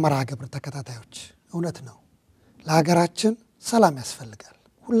የቴሌቪዥን መርሃ ግብር ተከታታዮች እውነት ነው ለሀገራችን ሰላም ያስፈልጋል።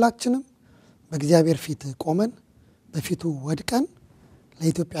 ሁላችንም በእግዚአብሔር ፊት ቆመን በፊቱ ወድቀን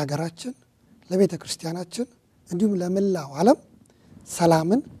ለኢትዮጵያ ሀገራችን ለቤተ ክርስቲያናችን እንዲሁም ለመላው ዓለም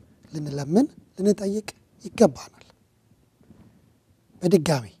ሰላምን ልንለምን ልንጠይቅ ይገባናል።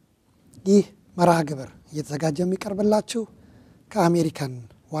 በድጋሚ ይህ መርሃ ግብር እየተዘጋጀ የሚቀርብላችሁ ከአሜሪካን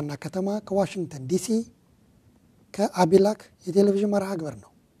ዋና ከተማ ከዋሽንግተን ዲሲ ከአቢላክ የቴሌቪዥን መርሃ ግብር ነው።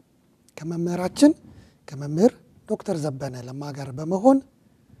 ከመምህራችን ከመምህር ዶክተር ዘበነ ለማ ጋር በመሆን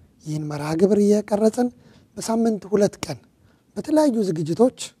ይህን መርሃ ግብር እየቀረጽን በሳምንት 2 ቀን በተለያዩ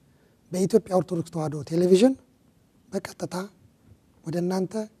ዝግጅቶች በኢትዮጵያ ኦርቶዶክስ ተዋሕዶ ቴሌቪዥን በቀጥታ ወደ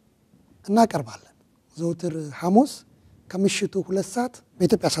እናንተ እናቀርባለን። ዘወትር ሐሙስ ከምሽቱ 2 ሰዓት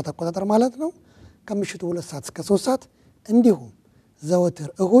በኢትዮጵያ ሰዓት አቆጣጠር ማለት ነው ከምሽቱ 2 ሰዓት እስከ 3 ሰዓት እንዲሁም ዘወትር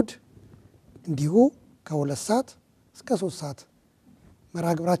እሁድ እንዲሁ ከ2 ሰዓት እስከ 3 ሰዓት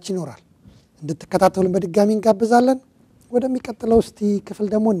መርሃ ግብራችን ይኖራል። እንድትከታተሉን በድጋሚ እንጋብዛለን። ወደሚቀጥለው እስቲ ክፍል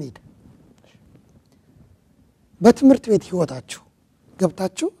ደግሞ እንሂድ። በትምህርት ቤት ህይወታችሁ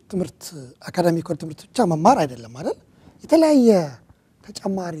ገብታችሁ ትምህርት አካዳሚክ ትምህርት ብቻ መማር አይደለም አይደል? የተለያየ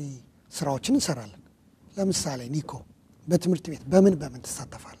ተጨማሪ ስራዎችን እንሰራለን። ለምሳሌ ኒኮ በትምህርት ቤት በምን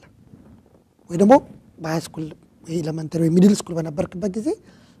ተሳተፋለህ? ወይ ደግሞ በሃይ ስኩል ወይ ኤሌመንተሪ ወይ ሚድል ስኩል በነበርክበት ጊዜ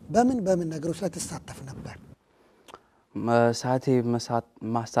በምን ነገሮች ላይ ተሳተፍ ነበር?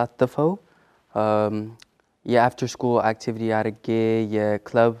 ማሳተፈው የአፍተር ስኩል አክቲቪቲ አድርጌ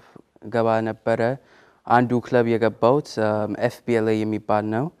የክለብ ገባ ነበረ። አንዱ ክለብ የገባሁት FBLA የሚባል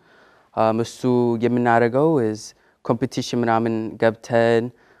ነው እሱ የምናደርገው is competition ምናምን ገብተን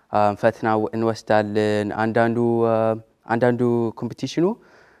ፈተና እንወስዳለን አንዳንዱ ኮምፒቲሽኑ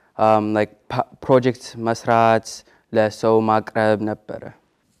like ፕሮጀክት መስራት ለሰው ማቅረብ ነበር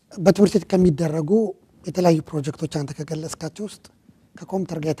በትምህርት ቤት ከሚደረጉ የተለያዩ ፕሮጀክቶች አንተ ከገለጽካቸው ውስጥ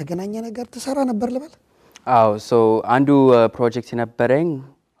ከኮምፒውተር ጋር የተገናኘ ነገር ትሰራ ነበር ልበል አዎ so አንዱ ፕሮጀክት ነበረኝ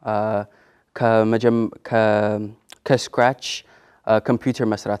ከስክራች ኮምፒውተር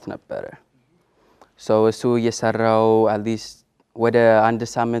መስራት ነበር so እሱ የሰራው at least ወደ አንድ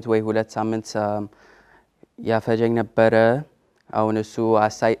ሳምንት ወይ ሁለት ሳምንት ያፈጀኝ ነበር አሁን እሱ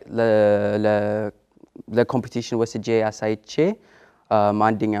ለኮምፒቲሽን ወስጄ አሳይቼ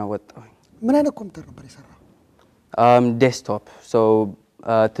አንደኛ ወጣሁ ምን አይነት ኮምፒውተር ነበር የሰራው ዴስክቶፕ so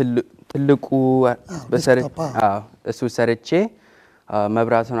ትልቁ በሰርቼ እሱ ሰርቼ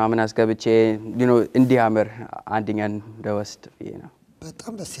መብራቱን ምናምን አስገብቼ እንዲያምር አንደኛን እንደወስድ ነው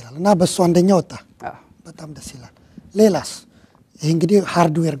በጣም ደስ ይላል እና በሱ አንደኛ ወጣ በጣም ደስ ይላል ሌላስ ይሄ እንግዲህ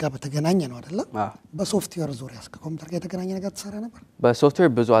ሃርድዌር ጋር በተገናኘ ነው አይደል በሶፍትዌር ዙሪያስ ከኮምፒውተር ጋር የተገናኘ ነገር ተሰራ ነበር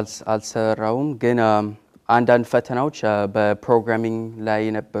በሶፍትዌር ብዙ አልሰራውም ግን አንዳንድ ፈተናዎች በፕሮግራሚንግ ላይ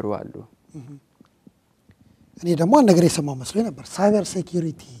ነበሩ አሉ እኔ ደግሞ አንድ ነገር የሰማው መስሎኝ ነበር ሳይበር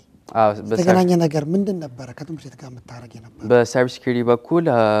ሴኩሪቲ የተገናኘ ነገር ምንድን ነበር ከትምህርት ቤት ጋር መታረግ ነበር በሳይበር ሴኩሪቲ በኩል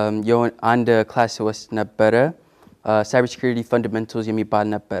አንድ ክላስ ውስጥ ነበረ ሳይበር ሴኩሪቲ ፈንዳሜንታልስ የሚባል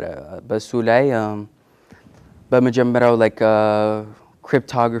ነበር በሱ ላይ በመጀመሪያው like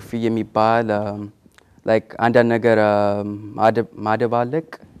cryptography የሚባል like አንዳንድ ነገር ማደባለቅ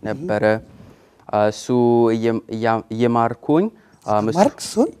ነበረ እሱ እየማርኩኝ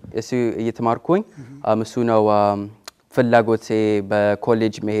ማርክሱን እሱ እየተማርኩኝ እሱ ነው ፍላጎቴ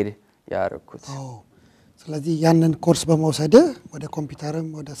በኮሌጅ መሄድ ያረኩት ስለዚህ ያንን ኮርስ በመውሰድ ወደ ኮምፒውተርም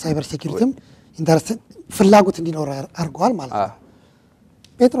ወደ ሳይበር ሴኩሪቲም ኢንተረስት ፍላጎት እንዲኖር አርጓል ማለት ነው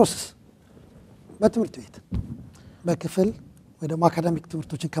ጴጥሮስ በትምህርት ቤት በክፍል ወደ አካዳሚክ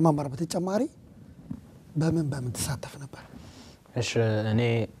ትምህርቶችን ከማማር በተጨማሪ በምን ተሳተፍ ነበር እሺ እኔ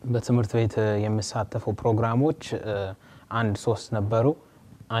በትምህርት ቤት የምሳተፈው ፕሮግራሞች አንድ 3 ነበሩ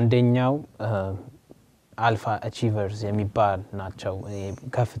አንደኛው አልፋ አቺቨርስ የሚባል ናቸው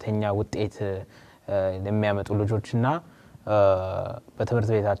ከፍተኛ ውጤት የሚያመጡ ልጆችና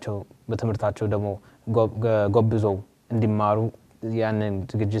በትምህርታቸው ደግሞ ጎብዘው እንዲማሩ ያንን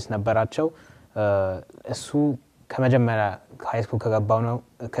ዝግጅት ነበራቸው እሱ ከመጀመሪያ ሃይ ስኩል ከገባው ነው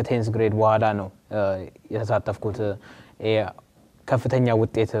ከ10th ግሬድ በኋላ ነው የተሳተፍኩት ከፍተኛ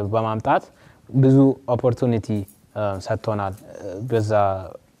ውጤት በማምጣት ብዙ ኦፖርቹኒቲ ሰጥቶናል በዛ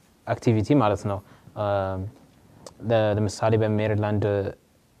አክቲቪቲ ማለት ነው ለምሳሌ በሜሪላንድ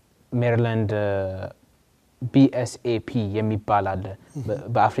BSAP የሚባል አለ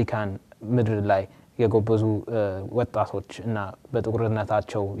በአፍሪካን ምድር ላይ የጎበዙ ወጣቶች እና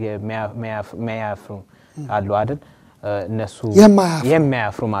በጥቁርነታቸው የሚያፍሩ አሉ አይደል እነሱ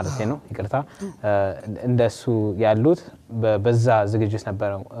የሚያፍሩ ማለት ነው ይቅርታ እንደሱ ያሉት በዛ ዝግጅት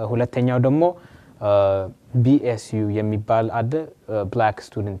ነበር ሁለተኛው ደግሞ BSU የሚባል አለ Black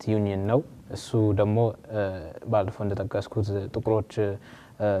Student Union ነው እሱ ደግሞ ባለፈው እንደተጠቀስኩት ጥቁሮች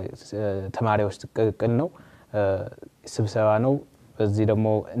ተማሪዎች ጥቅል ነው ስብሰባ ነው በዚህ ደግሞ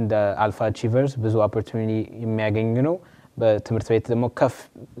እንደ አልፋ አቺቨርስ ብዙ ኦፖርቹኒቲ የሚያገኙ ነው በትምህርት ቤት ደግሞ ከፍ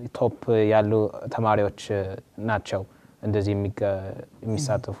ቶፕ ያሉ ተማሪዎች ናቸው እንደዚህ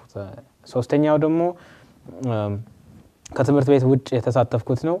የሚሳተፉት ሶስተኛው ደግሞ ከትምህርት ቤት ውጭ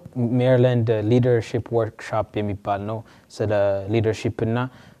የተሳተፍኩት ነው ሜሪላንድ ሊደርሺፕ ወርክሾፕ የሚባል ነው ስለ ሊደርሺፕ እና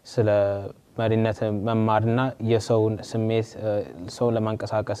ስለ መሪነት መማርና የሰውን ስሜት ሰው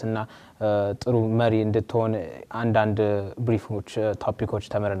ለማንቀሳቀስና ጥሩ መሪ እንድትሆን አንዳንድ ብሪፎች ቶፒኮች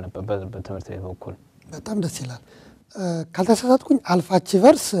ተመረን ነበር በትምህርት ቤት በኩል በጣም ደስ ይላል ካልተሳሳትኩኝ አልፋ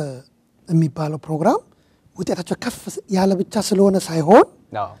አቺቨርስ የሚባለው ፕሮግራም ውጤታቸው ከፍ ያለ ብቻ ስለሆነ ሳይሆን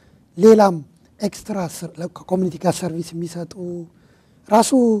ሌላም ኤክስትራ ኮሚኒቲ ጋር ሰርቪስ የሚሰጡ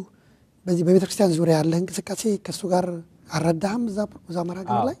ራሱ በዚህ በቤተክርስቲያን ዙሪያ ያለ እንቅስቃሴ ከሱ ጋር አረዳም እዛ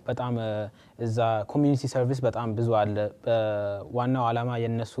መራገር ላይ በጣም እዛ ኮሚኒቲ ሰርቪስ በጣም ብዙ አለ ዋናው ዓላማ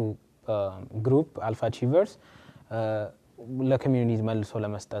የነሱ ግሩፕ አልፋ አቺቨርስ ለኮሚኒቲ መልሶ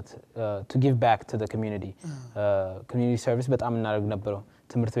ለመስጠት to give back to the community community service በጣም እናደርግ ነበር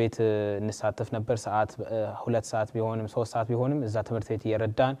ትምህርት ቤት እንሳተፍ ነበር ሰዓት 2 ሰዓት ቢሆንም 3 ሰዓት ቢሆንም እዛ ትምህርት ቤት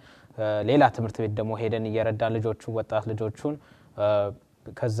እየረዳን ሌላ ትምህርት ቤት ደግሞ ሄደን እየረዳን ልጆቹ ወጣት ልጆቹን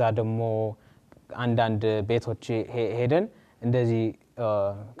ከዛ ደግሞ አንዳንድ ቤቶች ሄደን እንደዚህ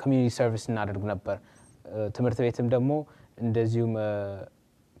ኮሚኒቲ ሰርቪስ እናደርግ ነበር ትምህርት ቤትም ደግሞ እንደዚሁም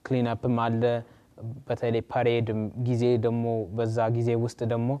ክሊን አፕም አለ በተለይ ፓሬድ ጊዜ ደግሞ በዛ ጊዜ ውስጥ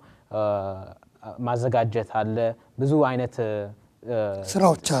ደግሞ ማዘጋጀት አለ ብዙ አይነት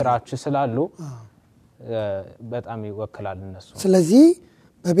ስራዎች ስላሉ በጣም ይወክላል እነሱ ስለዚህ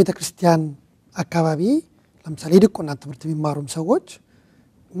በቤተክርስቲያን አካባቢ ለምሳሌ ዲያቆንና ትምህርት የሚማሩም ሰዎች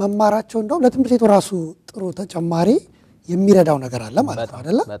መማራቸው እንደው ለትምህርት ቤቱ ራሱ ጥሩ ተጨማሪ የሚረዳው ነገር አለ ማለት ነው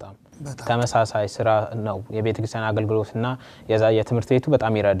አይደል በጣም ተመሳሳይ ስራ ነው የቤተክርስቲያን አገልግሎትና የትምህርት ቤቱ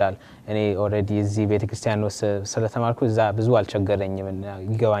በጣም ይረዳል እኔ ኦሬዲ እዚህ ቤተክርስቲያን ውስጥ ስለተማርኩ እዛ ብዙ አልቸገረኝም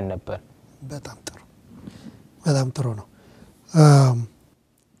ይገባኝ ነበር በጣም ጥሩ ነው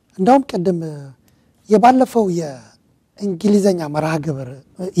እንደውም ቀደም የባለፈው የእንግሊዘኛ መርሃ ግብር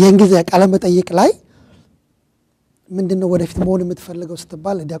የእንግሊዘኛ ቃለ መጠይቅ ላይ ምንድነው ወደፊት መሆን የምትፈልገው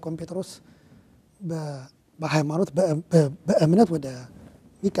ስትባል ዲያቆን ጴጥሮስ በሃይማኖት በእምነት ወደ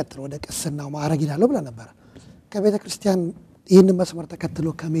ይቀጥል ወደ ቅስናው ማዕረግ ይላል ብለ ነበር ከቤተክርስቲያን ይሄን መስመር ተከትሎ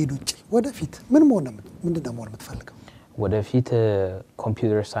ከመሄድ ውጪ ወደፊት ምንድነው መሆን የምትፈልገው ወደፊት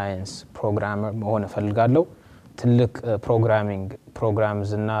ኮምፒውተር ሳይንስ ፕሮግራመር መሆን እፈልጋለሁ ትልቅ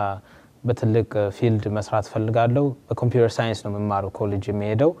ፕሮግራምስ እና በትልቅ ፊልድ መስራት ፈልጋለሁ በኮምፒውተር ሳይንስ ነው መማሩ ኮሌጅ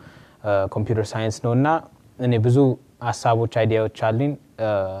የሚሄደው ኮምፒውተር ሳይንስ ነውና እኔ ብዙ ሐሳቦች አይዲያዎች አሉኝ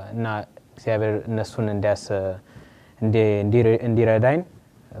እና እግዚአብሔር እነሱን እንዲረዳኝ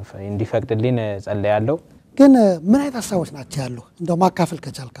እንዲፈቅድልኝ ጸልያለሁ ግን ምን አይነት ሐሳቦች ናቸው ያሉ እንደው ማካፈል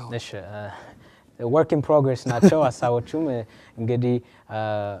ከቻልከው እሺ work in progress ናቸው ሐሳቦቹም እንግዲህ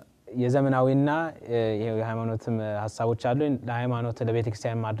የዘመናዊና የሃይማኖትም ሐሳቦች አሉ ለሃይማኖት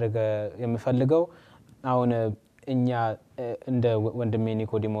ለቤተክርስቲያን ማድረግ የምፈልገው አሁን እኛ እንደ ወንድሜ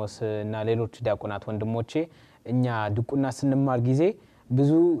ኒኮዲሞስ እና ሌሎች ዲያቆናት ወንድሞቼ እኛ ዲቁና ስንማር ጊዜ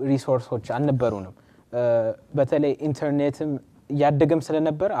ብዙ ሪሶርሶች አልነበሩንም በተለይ ኢንተርኔትም ያደገም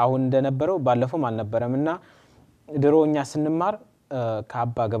ስለነበር አሁን እንደነበረው ባለፈው አልነበረምና ድሮኛ ስንማር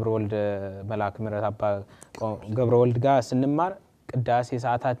ከአባ ገብረወልድ መላክ ምረት አባ ገብረወልድ ጋር ስንማር ቅዳሴ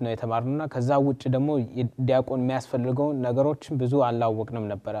ሰዓታት ነው የተማርነውና ከዛ ውጭ ደግሞ ዲያቆን የሚያስፈልገው ነገሮች ብዙ አላወቅንም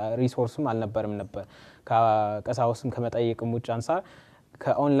ነበር ሪሶርስም አልነበረም ነበር ከቀሳውስም ከመጠየቅም ውጭ አንሳር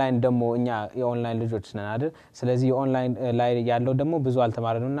ከኦንላይን ደግሞ እኛ የኦንላይን ልጆች ነን አይደል ስለዚህ የኦንላይን ላይ ያለው ደግሞ ብዙ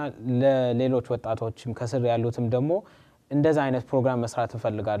አልተማረንና ለሌሎች ወጣቶችም ከስር ያሉትም ደግሞ እንደዛ አይነት ፕሮግራም መስራት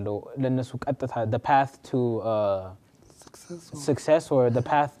እፈልጋለሁ ለነሱ ቀጥታ the path to success or the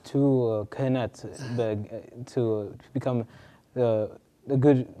path to ክህነት to become a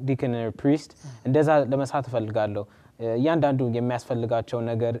good deacon or priest እንደዛ ለመስራት እፈልጋለሁ ያንዳንዱ የሚያስፈልጋቸው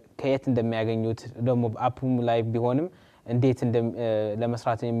ነገር ከየት እንደሚያገኙት ደግሞ አፕም ላይ ቢሆንም እንዴት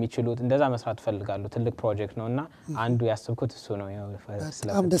ለመስራት የሚችሉት እንደዛ መስራት እፈልጋለሁ ትልቅ ፕሮጀክት ነውና አንዱ ያስብኩት እሱ ነው ያው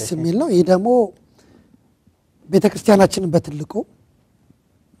በጣም ደስ የሚል ነው ይሄ ደግሞ ቤተክርስቲያናችንን በትልቁ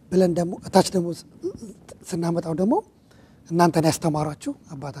ብለን ደግሞ እታች ደግሞ ስናመጣው ደግሞ እናንተን ያስተማራችሁ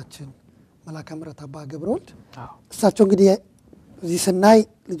አባታችን መላከ ምሕረት አባ ገብረወልድ እሳቸው እንግዲህ እዚህ ስናይ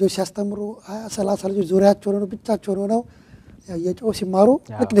ልጆች ሲያስተምሩ 30 ልጆች ዙሪያቸው ሆነው ብቻቸው ሆነው የጮህ ሲማሩ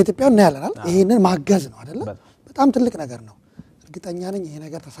ልክ ለኢትዮጵያ እናያለናል ይሄንን ማገዝ ነው አይደል በጣም ትልቅ ነገር ነው እርግጠኛ ነኝ ይሄ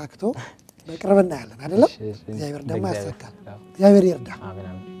ነገር ተሳክቶ በቅርብ እናያለን አይደል እግዚአብሔር ደግሞ ያሳካል እግዚአብሔር ይርዳ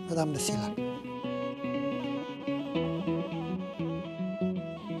አሜን በጣም ደስ ይላል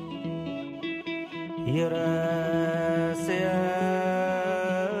የራስያ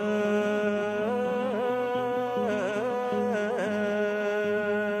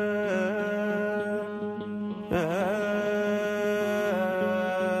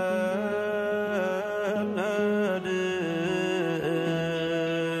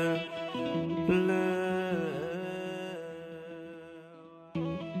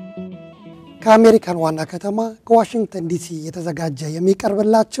ከአሜሪካን ዋና ከተማ ከዋሽንግተን ዲሲ የተዘጋጀ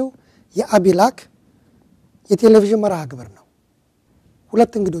የሚቀርብላችሁ የአቢላክ የቴሌቪዥን መርሃ ግብር ነው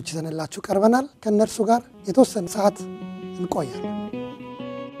ሁለት እንግዶች ይዘንላችሁ ቀርበናል ከነርሱ ጋር የተወሰነ ሰዓት እንቆያለን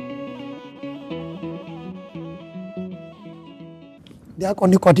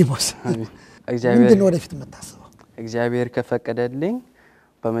ዲያቆን ኒቆዲሞስ ምንድነው ወደፊት የምታስበው እግዚአብሔር ከፈቀደልኝ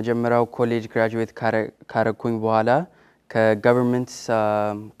በመጀመሪያው ኮሌጅ ግራጁዌት ካረኩኝ በኋላ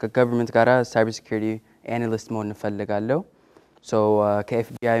ከገቨርንመንት ጋራ ሳይበር ሴኩሪቲ አናሊስት መሆን እፈልጋለሁ ሶ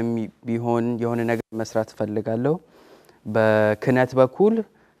ከኤፍቢአይ ቢሆን የሆነ ነገር መስራት እፈልጋለሁ በክህነት በኩል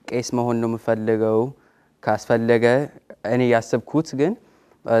ቄስ መሆን ነው የምፈልገው ካስፈለገ እኔ ያሰብኩት ግን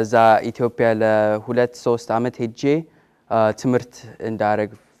እዛ ኢትዮጵያ ለ2-3 አመት ሄጄ ትምህርት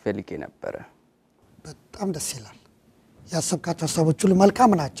እንዳረግ ፈልጌ ነበር በጣም ደስ ይላል ያሰብካቸው ሐሳቦች ሁሉ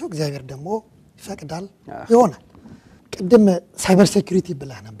መልካም ናቸው እግዚአብሔር ደግሞ ይፈቅዳል ይሆናል ቅድም ሳይበር ሴኩሪቲ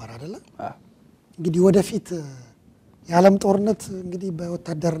ብለህ ነበር አይደል እንግዲህ ወደፊት የዓለም ጦርነት እንግዲህ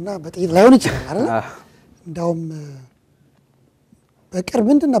በወታደርና በጥይት ላይሆን ይችላል አይደል እንዳውም በቅርብ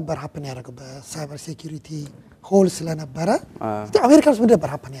ምንድን ነበር ሀፕን ያደረገው በሳይበር ሴኩሪቲ ሆል ስለነበረ አሜሪካ ውስጥ ምን ነበር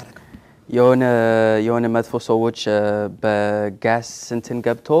ሀፕን ያደረገው የሆነ መጥፎ ሰዎች በጋስ እንትን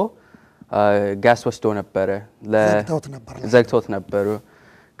ገብቶ ጋስ ወስዶ ነበር ዘግቶት ነበር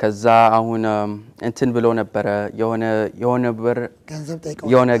ከዛ አሁን እንትን ብሎ ነበር የሆነ ብር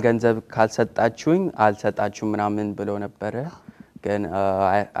ገንዘብ ካልሰጣችሁኝ አልሰጣችሁም ምናምን ብሎ ነበር ግን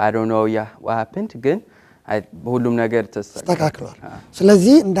I don't know what happened ግን ሁሉም ነገር ተስተካክሏል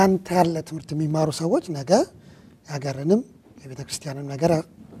ስለዚህ እንዳንተ ያለ ትምህርት የሚማሩ ሰዎች ነገ ያገርንም የቤተክርስቲያንን ነገር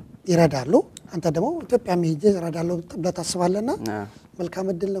ይረዳሉ አንተ ደግሞ ኢትዮጵያ መሄጄ ይረዳሉ ተታስባለና መልካም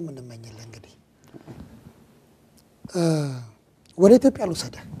እድል ነው ምንመኝልህ እንግዲህ ወደ ኢትዮጵያ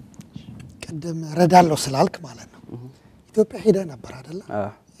ልውሰደ ቀደም ረዳለው ስላልክ ማለት ነው ኢትዮጵያ ሄደ ነበር አይደል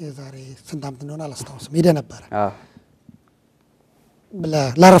የዛሬ ስንት ዓመት እንደሆነ አላስታውስም ሄደ ነበር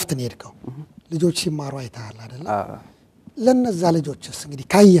ለአረፍት ነው ሄድከው ልጆች ሲማሩ አይተሃል አይደል ለነዛ ልጆችስ እንግዲህ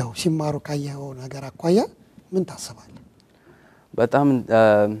ካየው ሲማሩ ካየው ነገር አቋያ ምን ታስባለህ በጣም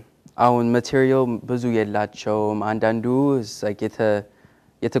አሁን ማቴሪያል ብዙ የላቸውም አንዳንዱ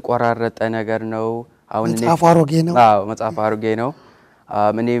የተቆራረጠ ነገር ነው አሁን መጽሐፍ አሮጌ ነው መጽሐፍ አሮጌ ነው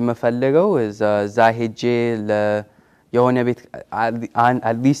እኔ የምፈልገው እዛ ሄጄ የሆነ ቤት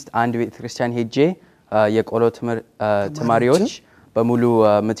at least አንድ ቤተ ክርስቲያን ሄጄ የቆሎ ተማሪዎች በሙሉ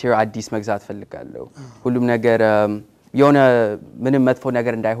ማቴሪያል አዲስ መግዛት ፈልጋለሁ ሁሉም ነገር የሆነ ምንም መጥፎ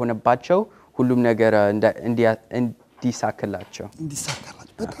ነገር እንዳይሆነባቸው ሁሉም ነገር እንዲሳከላቸው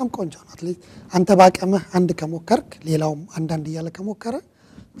በጣም ቆንጆ ነው አትሊስት አንተ ባቀመህ አንድ ከሞከርክ ሌላውም አንዳንድ ያለ ከሞከረ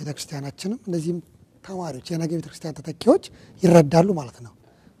ቤተክርስቲያናችንም እንደዚህም ተማሪዎች የነገ ቤተክርስቲያን ተተኪዎች ይረዳሉ ማለት ነው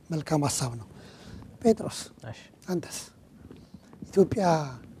መልካም ሐሳብ ነው ጴጥሮስ አንተስ ኢትዮጵያ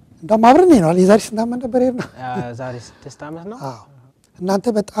እንደማብረን ነው የዛሬ ስንት ዓመት ነበር ይሄና ዛሬ 6 ዓመት ነው እናንተ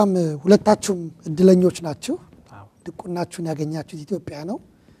በጣም ሁለታችሁም እድለኞች ናችሁ ድቁናችሁን ያገኛችሁት ኢትዮጵያ ነው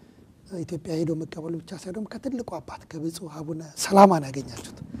ኢትዮጵያ ሄዶ መቀበሉ ብቻ ሳይሆን ከትልቁ አባት ከብፁዕ አቡነ ሰላማን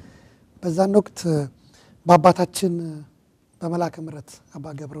ያገኛችሁት በዛን ወቅት በአባታችን በመላከ ምሕረት አባ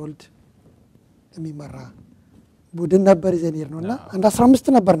ገብረወልድ የሚመራ ቡድን ነበር ይዘንይር ነውና አንድ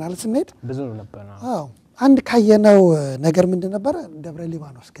 15 ነበርና ለስንሄድ ብዙ ነበርና አንድ ካየነው ነገር ምንድን ነበር ደብረ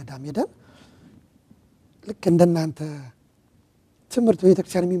ሊባኖስ ገዳም ሄደን ልክ እንደናንተ ትምህርት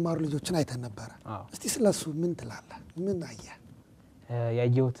ቤተክርስቲያን የሚማሩ ልጆችን አይተን ነበር እስቲ ስለሱ ምን ትላለህ ምን አየ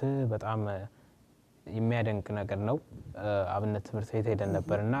ያየሁት በጣም የሚያደንቅ ነገር ነው አብነት ትምህርት ቤት ሄደን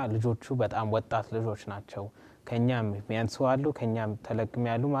ነበርና ልጆቹ በጣም ወጣት ልጆች ናቸው ከኛም የሚያንሱ አሉ ከኛም ተለቅም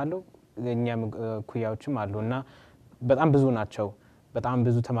ያሉ አሉ እኛም ኩያዎችም አሉና በጣም ብዙ ናቸው በጣም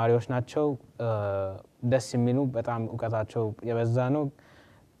ብዙ ተማሪዎች ናቸው ደስ የሚሉ በጣም ዕውቀታቸው የበዛ ነው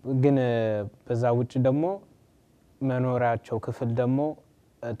ግን በዛ ውጭ ደግሞ መኖራቸው ክፍል ደግሞ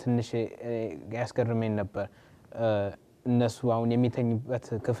ትንሽ ያስገርመኝ ነበር እነሱ አሁን የሚተኙበት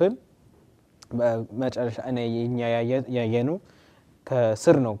ክፍል መጨረሻ እኛ ያየነው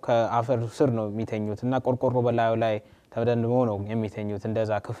ከስር ነው ከአፈር ስር ነው የሚተኙት እና ቆርቆሮ በላዩ ላይ ተደንድሞ ነው የሚተኙት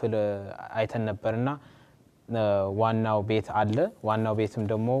እንደዛ ክፍል አይተን ነበርና ዋናው ቤት አለ ዋናው ቤትም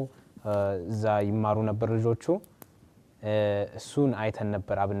ደግሞ እዛ ይማሩ ነበር ልጆቹ እሱን አይተን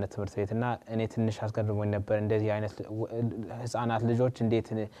ነበር አብነት ትምህርት ቤትና እኔ ትንሽ አስገርሞኝ ነበር እንደዚህ አይነት ህፃናት ልጆች እንዴት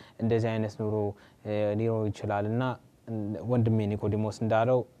እንደዚህ አይነት ኑሮ ሊኖሩ ይችላልና ወንድሜ ኒቆዲሞስ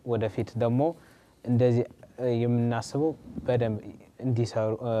እንዳለው ወደፊት ደግሞ እንደዚህ የምናስበው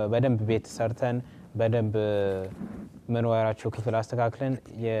በደንብ ቤት ሰርተን በደንብ መኖራቸው ክፍል አስተካክለን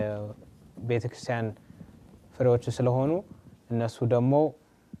የቤተክርስቲያን ፍሬዎች ስለሆኑ እነሱ ደግሞ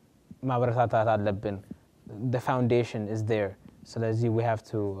ማብረታታት አለብን the foundation is there ስለዚህ we have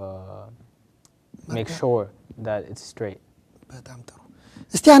to make sure that it's straight በጣም ጥሩ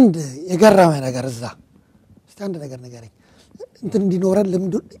እስቲ አንድ የገረመ ነገር እዛ እስቲ አንድ ነገር ንገረኝ እንትን እንዲኖረን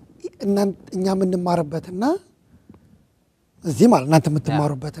ልምዱ እኛ የምንማርበትና እዚህ ማለት እናንተ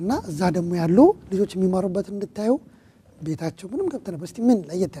የምትማሩበትና እዛ ደግሞ ያሉ ልጆች የሚማሩበት እንድታዩ ቤታቸው ምንም ገብተን በስቲ ምን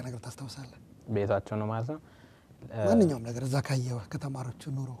ለየት ያለ ነገር ታስተውሳለህ ቤታቸው ነው ማለት ነው ማንኛውም ነገር እዛ ካየው ከተማሪዎቹ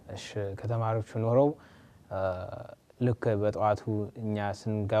ኑሮ እሺ ከተማሪዎቹ ኑሮ ልክ በጧቱ እኛ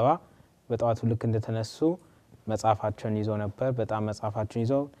ስንገባ በጧቱ ልክ እንደተነሱ መጽሐፋቸውን ይዘው ነበር በጣም መጽሐፋቸውን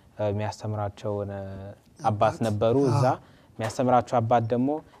ይዘው የሚያስተምራቸው አባት ነበሩ እዛ የሚያስተምራቸው አባት ደግሞ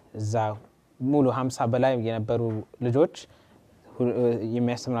እዛ ሙሉ 50 በላይ የነበሩ ልጆች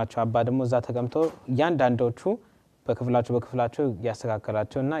የሚያስተምራቸው አባት ደግሞ እዛ ተቀምጦ ያንዳንዶቹ በክፍላቸው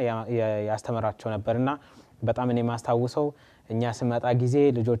ያስተካከላቸውና ያስተምራቸው ነበርና በጣም እኔ ማስታውሰው እኛ ስመጣ ጊዜ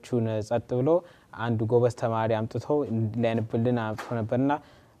ልጆቹን ጸጥ ብሎ አንድ ጎበዝ ተማሪ አምጥቶ ሊያነብልን አጥቶ ነበርና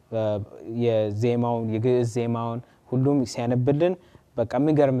የዜማውን የግዕዝ ዜማውን ሁሉም ሲያነብልን በቃ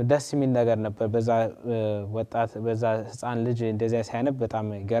ምገርም ደስ የሚል ነገር ነበር በዛ ህፃን ልጅ እንደዚያ ሲያነብ በጣም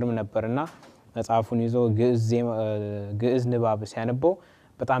ገርም ነበርና መጽሐፉን ይዞ ግዕዝ ንባብ ሲያነበው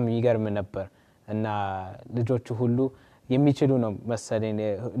በጣም ይገርም ነበር እና ልጆቹ ሁሉ የሚችሉ ነው መሰለኝ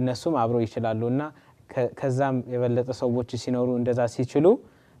እነሱም አብሮ ይችላሉና ከዛም የበለጠ ሰዎች ሲኖሩ እንደዛ ሲችሉ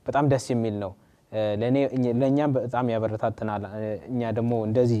በጣም ደስ የሚል ነው ለኛም በጣም ያበረታተናል እኛ ደግሞ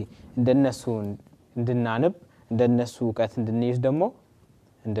እንደዚህ እንደነሱ እንድናነብ እንደነሱ ዕውቀት እንድንይዝ ደግሞ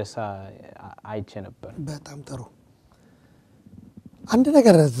እንደሳ አይቼ ነበር በጣም ጥሩ አንድ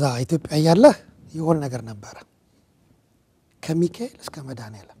ነገር እዛ ኢትዮጵያ ያለ ይሆን ነገር ነበር ከሚካኤል እስከ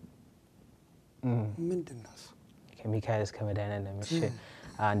መድኃኔዓለም ምንድነው ከሚካኤል እስከ መድኃኔዓለም እሺ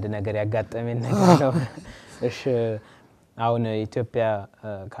አንድ ነገር ያጋጠመኝ ነገር ነው እሺ አሁን ኢትዮጵያ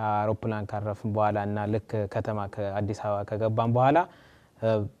ከአውሮፕላን ካረፍን በኋላ እና ልክ ከተማ ከአዲስ አበባ ከገባን በኋላ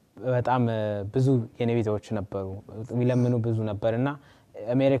በጣም ብዙ የኔቢቶች ነበሩ የሚለምኑ ብዙ ነበርና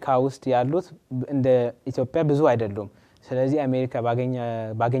አሜሪካ ውስጥ ያሉት እንደ ኢትዮጵያ ብዙ አይደሉም ስለዚህ አሜሪካ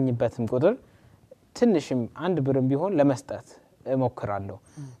ባገኝበትም ቁጥር ትንሽም አንድ ብርም ቢሆን ለመስጠት እሞክራለሁ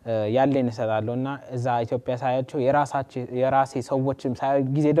ያለኝ እሰጣለሁና እዛ ኢትዮጵያ ሳያቸው የራሴ ሰዎችም ሳይ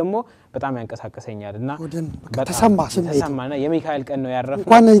ጊዜ ደግሞ በጣም ያንቀሳቀሰኛልና ተሰማና የሚካኤል ቀን ነው ያረፈው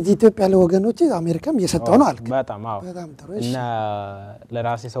እንኳን ኢትዮጵያ ለወገኖች አሜሪካም እየሰጠው ነው አልክ በጣም እና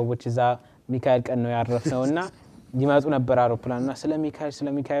ለራሴ ሰዎች እዛ ሚካኤል ቀን ነው ያረፈውና ይመጡ ነበር አውሮፕላንና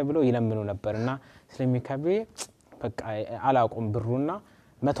ስለሚካኤል ብሎ ይለምኑ ነበርና ስለሚካኤል በቃ አላቆም ብሩና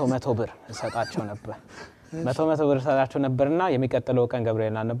 100 ብር እሰጣቸው ነበር 100 ብር እሰጣቸው ነበርና የሚቀጥለው ቀን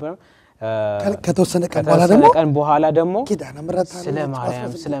ገብርኤል ነበር ከተወሰነ ቀን በኋላ ደግሞ ኪዳነ ምሕረት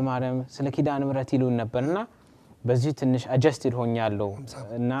ስለ ማርያም ስለ ኪዳነ ምሕረት ይሉን ነበርና በዚህ ትንሽ አጀስትድ ሆኛለሁ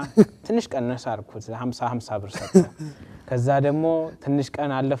እና ትንሽ ቀነስ አርኩት 50 ብር ሰጠው ከዛ ደግሞ ትንሽ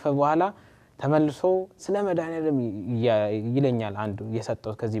ቀን አለፈ በኋላ ተመልሶ ስለ መድኃኔዓለም ይለኛል አንዱ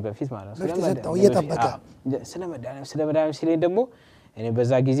የሰጠው ከዚህ በፊት ማለት ነው እየተጠበቀ ስለ መድኃኔዓለም ሲለኝ ደግሞ እኔ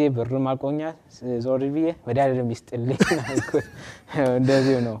በዛ ጊዜ ብሩም አልቆኛል ዞር ብዬ መድኃኔዓለም ይስጥልኝ አልኩት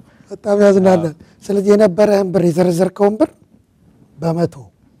እንደዚህ ነው በጣም ያዝናናል ስለዚህ የነበረህን ብር የዘረዘርከውን ብር በ100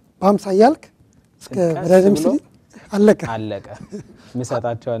 በ50 ያልክ እስከ መድኃኔዓለም ሲል አለቀ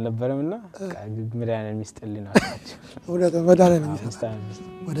ምሰጣቸው አልነበረምና መድኃኔዓለም ይስጥልኝ አልኳቸው ወደ መድኃኔዓለም ይስጥልኝ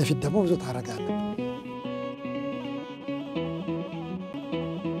ወደፊት ደግሞ ብዙ ታረጋለህ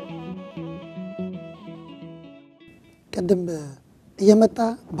ቀደም እየመጣ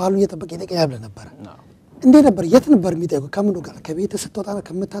ባሉ እየተጠበቀ ይጠይቃል ነበር እንዴ ነበር የት ነበር የሚጠይቁ ከምን ጋር ከቤት ስትወጣ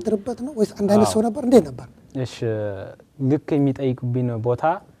ከምታድርበት ነው ወይስ አንድ አይነት ሰው ነበር እንዴ ነበር እሺ ልክ የሚጠይቁብኝ ቦታ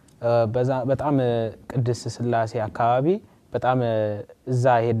በጣም ቅድስት ስላሴ አካባቢ በጣም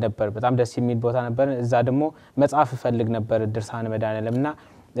እዛ ሄድ ነበር በጣም ደስ የሚል ቦታ ነበር እዛ ደግሞ መጽሐፍ ፈልግ ነበር ድርሳነ መድኃኔዓለምና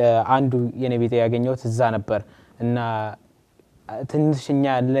አንዱ የኔቤት ያገኘሁት እዛ ነበር እና ትንሽኛ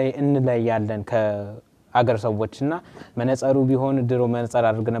ላይ እንለያለን ከአገር ሰዎችና መነጸሩ ቢሆን ድሮ መነጸር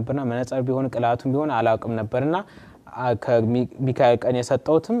አድርግ ነበርና መነጸር ቢሆን ቅላቱም ቢሆን አላውቅም ነበርና ከሚካኤል ቀን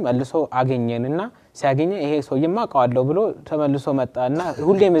የሰጠውትም መልሶ አገኘንና ሲያገኘ ይሄ ሰውዬማ አውቀዋለሁ ብሎ ተመልሶ መጣና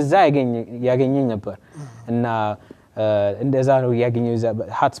ሁሌም እዛ ያገኘኝ ነበር እና እንደዛ ነው ያገኘው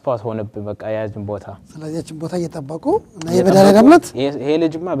ሃት ስፖት ሆነብኝ በቃ ያጅን ቦታ ስለዚህ ቦታ እየተጠበቁ እና የመድኃኔዓለም ይሄ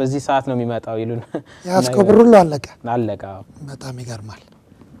ልጅማ በዚህ ሰዓት ነው የሚመጣው ይሉን ያስከው ብሩሉ አለቀ በጣም ይገርማል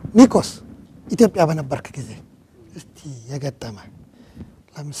ኒኮስ ኢትዮጵያ በነበርክ ጊዜ እስቲ የገጠመ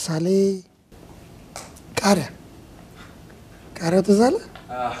ለምሳሌ ቃሪያ ተዛለ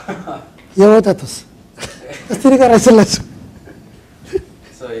የወተቱስ እስቲ ንገረኝ ስለሱ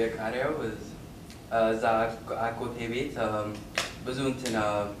የቃሪያው እዛ አጎቴ ቤት ብዙ እንትን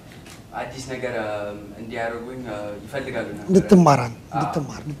አዲስ ነገር እንዲያደርጉኝ ይፈልጋሉ ነበር እንድትማር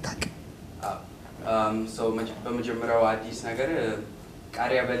እንድታቅ በመጀመሪያው አዲስ ነገር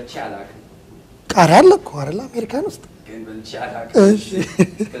ቃሪያ በልቼ አላውቅም ቃሪያ አለ እኮ አይደል አሜሪካን ውስጥ ግን በልቼ አላውቅም እሺ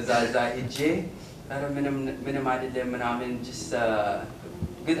ከዛ ሄጄ ምንም አይደለም ምናምን just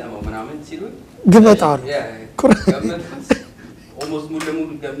ገጣጠመው ምናምን ሲሉ ግመጣው almost ሙሉ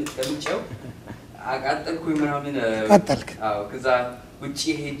ገምጨው አቃጠልኩኝ ምናምን አቃጠልክ ከዛ ውጪ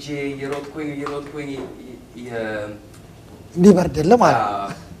ሄጄ የሮጥኩኝ እንዲበርድልህ ማለት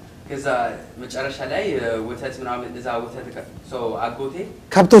ከዛ መጨረሻ ላይ ወተት ምናምን እዛ ወተት አጎቴ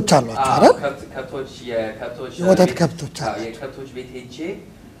ከብቶች አሏቸው አይደል ከብቶች የወተት ከብቶች የከብቶች ቤት ሄጄ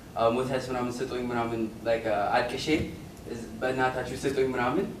ወተት ምናምን ስጡኝ ምናምን like አልቅሼ በእናታችሁ ስጡኝ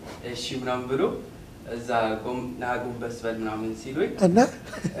ምናምን እሺ ምናምን ብሎ እዛ ናጉንበስ በል ምናምን ሲሉኝ እና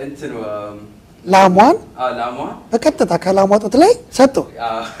እንትኑ ላሟን በቀጥታ ከላሟ ጡት ላይ ሰጡ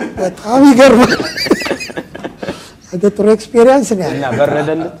በጣም ይገርማል ጥሩ ኤክስፒሪየንስ ነው እና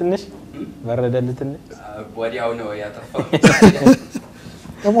በረደልህ ትንሽ ወዲያው ነው ያጠፋው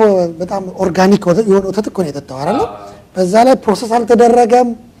ደግሞ በጣም ኦርጋኒክ የሆነ ወተት እኮ ነው የጠጣው አይደል በዛ ላይ ፕሮሰስ አልተደረገም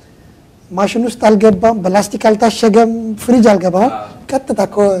ማሽን ውስጥ አልገባም በላስቲክ አልታሸገም ፍሪጅ አልገባም ቀጥታ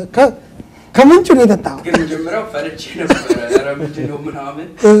ከምንጩ ነው የጠጣው ግን መጀመሪያው ፈርቼ ነበር ረምንድን ነው ምናምን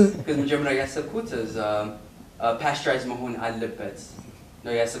ግን መጀመሪያው ያሰብኩት እዛ ፓስቸራይዝ መሆን አለበት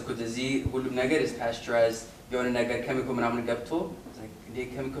ነው ያሰብኩት እዚህ ሁሉም ነገር is pasteurized የሆነ ነገር ኬሚካል ምናምን ገብቶ እንዴ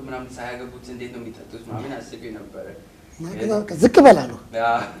ኬሚካል ምናምን ሳያገቡት እንዴት ነው የሚጠጡት ምናምን አስቤ ነበር ዝቅ በላሉ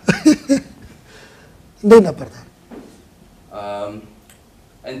እንዴ ነበር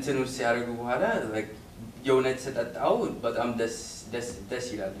እንትኑ ሲያደርጉ በኋላ የእውነት ተጠጣው በጣም ደስ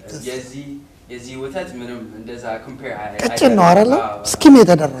ይላል የዚህ ወተት ምንም እንደዛ ኮምፔር ቀጭን ነው አይደል ስኪም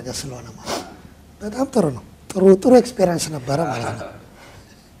የተደረገ ስለሆነ ማለት በጣም ጥሩ ነው ጥሩ ኤክስፒሪየንስ ነበረ ማለት ነው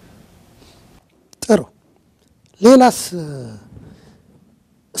ጥሩ ሌላስ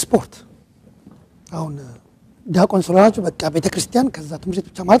ስፖርት አሁን ዲያቆን ስለሆናችሁ በቃ ቤተክርስቲያን ከዛ ትምህርት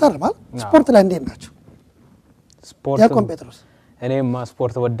ብቻ ማለት አይደል ስፖርት ላይ እንዴት ናችሁ ስፖርት ዲያቆን ጴጥሮስ እኔም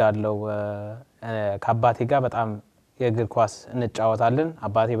ስፖርት ወዳለው ከአባቴ ጋር በጣም የእግር ኳስ እንጫወታለን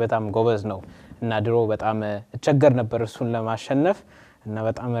አባቴ በጣም ጎበዝ ነው እና ድሮ በጣም እቸገር ነበር እሱን ለማሸነፍ እና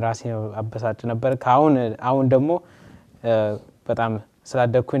በጣም ራሴ አበሳጭ ነበር አሁን ደግሞ በጣም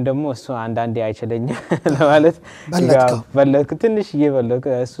ስላደኩኝ ደግሞ እሱ አንዳንዴ አይችለኝ ለማለት በለክ ትንሽ ይበለክ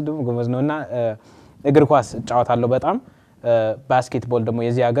እሱ ደግሞ ጎበዝ ነውና እግር ኳስ እጫወታለሁ በጣም ባስኬትቦል ደግሞ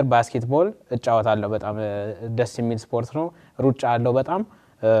የዚህ ሀገር ባስኬትቦል እጫወታለሁ በጣም ደስ የሚል ስፖርት ነው ሩጫ አለው በጣም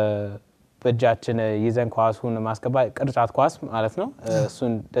በእጃችን ይዘን ኳሱን ማስገባት ቅርጫት ኳስ ማለት ነው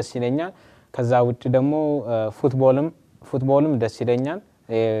እሱን ደስ ይለኛል ከዛ ውጪ ደግሞ ፉትቦልም ደስ ይለኛል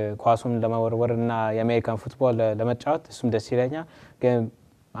ኳሱን ለመወርወርና የአሜሪካን ፉትቦል ለመጫወት እሱም ደስ ይለኛል ግን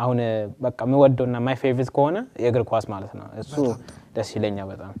አሁን በቃ ምወደውና ማይ ፌቨሪት ከሆነ የእግር ኳስ ማለት ነው እሱ ደስ ይለኛል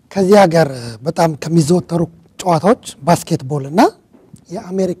በጣም ከዚህ ሀገር በጣም ከሚዘወተሩ ጨዋታዎች ባስኬትቦል እና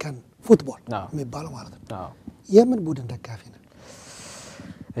የአሜሪካን ፉትቦል የሚባለው ማለት ነው የምን ቡድን ደጋፊ ነው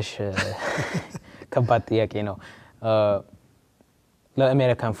እሺ ከባድ ጥያቄ ነው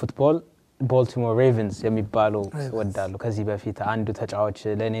ለአሜሪካን ፉትቦል ቦልቲሞር ሬቨንስ የሚባለው ወዳሉ ከዚህ በፊት አንዱ ተጫዋች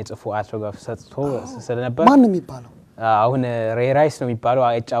ለኔ ጽፎ አውቶግራፍ ሰጥቶ ስለነበር ማን የሚባለው አሁን ሬራይስ ነው የሚባለው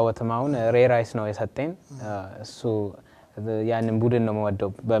አይጫወትም አሁን ሬራይስ ነው የሰጠኝ እሱ ያንን ቡድን ነው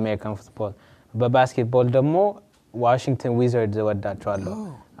የምወደው በአሜሪካን ፉትቦል በባስኬትቦል ደግሞ ዋሽንግተን ዊዘርድስ ወዳቸዋለሁ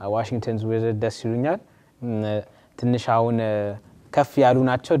ዋሽንግተን ዊዘርድስ ደስ ይሉኛል ትንሽ አሁን ከፍ ያሉ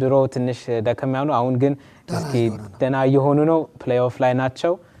ናቸው ድሮ ትንሽ ደከም ያሉ አሁን ግን እስኪ ደና የሆኑ ነው ፕሌይኦፍ ላይ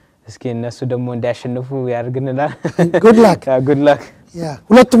ናቸው እስኪ እነሱ ደግሞ እንዲያሸንፉ ያርግንላል good luck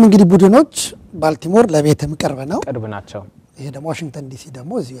ሁለቱም እንግዲህ ቡድኖች ባልቲሞር ለቤትም ቅርብ ናቸው ይሄ ደግሞ ዋሽንግተን ዲሲ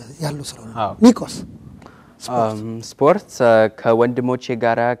ደግሞ እዚህ ያሉ ስለሆነ ኒኮስ ስፖርት ከወንድሞቼ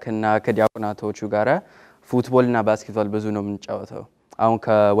ጋራ ከዲያቆናቶቹ ጋራ ፉትቦልና ባስኬትቦል ብዙ ነው የምንጫወተው አሁን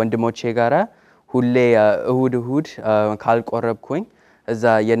ከወንድሞቼ ጋራ ሁሌ እሁድ ካልቆረብኩኝ እዛ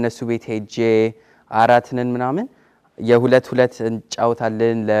የነሱ ቤት ሄጄ አራትንን ምናምን የሁለት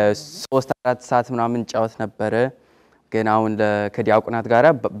እንጫወታለን ለ3-4 ሰዓት ምናምን እንጫወት ነበር ግን አሁን ከዲያቆናት ጋራ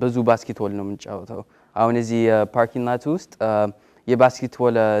ብዙ ባስኬትቦል ነው የምንጫወተው አሁን እዚህ ፓርኪንግ ላት ውስጥ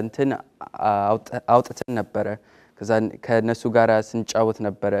የባስኬትቦል እንትን አውጥተን ነበር ከዛ ከነሱ ጋራ ስንጫወት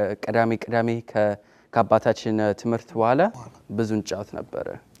ነበር ቅዳሜ ከአባታችን ትምህርት በኋላ ብዙ እንጫወት ነበር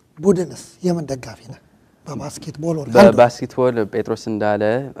ቡድንስ የምን ደጋፊ ነህ በባስኬትቦል በባስኬትቦል ጴጥሮስ እንዳለ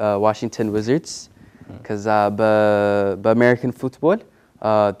ዋሽንግተን ዊዘርድስ ከዛ በአሜሪካን ፉትቦል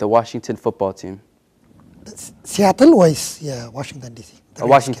the Washington football team ሲያትል ወይስ የዋሽንግተን ዲሲ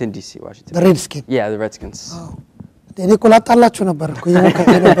Washington DC the Redskins the Redskins እኔ ኮላጣላችሁ ነበር እኮ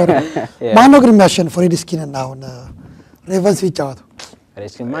የሞከረ ነበር ማን ነው ግን የሚያሸንፈው ሬድስኪን እና አሁን ሬቨንስ ቢጫወቱ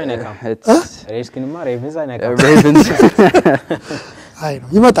ሬድስኪን ማይነካም ሬድስኪን ሬቨንስ አይነካም ሬቨንስ አይ ነው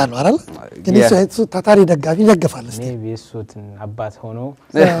ይመጣሉ አይደል ግን እሱ ታታሪ ደጋፊ ይደግፋል እስቲ ሜቢ እሱትን አባት ሆኖ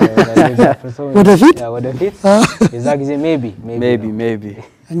ወደፊት የዛ ጊዜ ሜቢ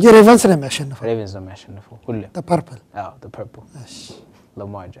እንጂ ሬቨንስ ነው የሚያሸንፈው ሁሌ the purple the purple እሺ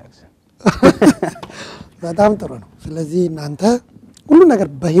Lemma Jackson በጣም ጥሩ ነው ስለዚህ እናንተ ሁሉ ነገር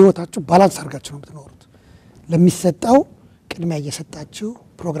በህይወታችሁ ባላንስ አድርጋችሁ ነው የምትኖሩት ለሚሰጣው ቅድሚያ እየሰጣችሁ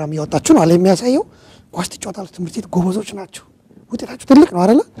ፕሮግራም እያወጣችሁ ነው አለ የሚያሳየው ኳስ ትጫወታላችሁ ትምህርት ቤት ጎበዞች ናችሁ ውጤታችሁ ትልቅ ነው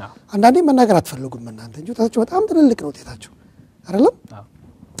አይደል አንዳንዴ መናገር አትፈልጉም እናንተ እንጂ ውጤታችሁ በጣም ትልቅ ነው ውጤታችሁ አይደል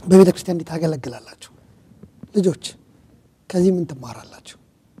በቤተክርስቲያን እንድታገለግላላችሁ ልጆች ከዚህ ምን ትማራላችሁ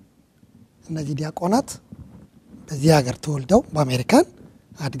እነዚህ ዲያቆናት በዚህ ሀገር ተወልደው በአሜሪካን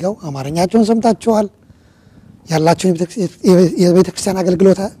አድገው አማርኛቸውን ሰምታችኋል ያላችሁን የቤተክርስቲያን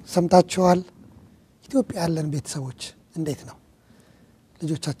አገልግሎት ሰምታችኋል ኢትዮጵያ ያለን ቤተሰቦች እንዴት ነው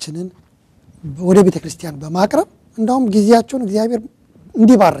ልጆቻችንን ወደ ቤተክርስቲያን በማቅረብ እንደውም ጊዜያቸውን እግዚአብሔር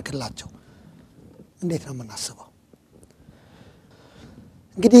እንዲባርክላቸው እንዴት ነው የምናስበው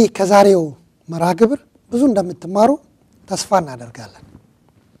እንግዲህ ከዛሬው መርሃ ግብር ብዙ እንደምትማሩ ተስፋ እናደርጋለን።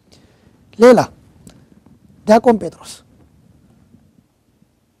 ሌላ ዲያቆን ጴጥሮስ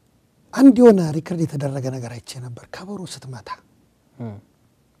አንድ የሆነ ሪከርድ የተደረገ ነገር አይቼ ነበር። ከበሮ ስትመታ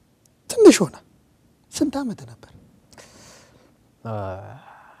ትንሽ ሆነ። ስንት ዓመት ነበር?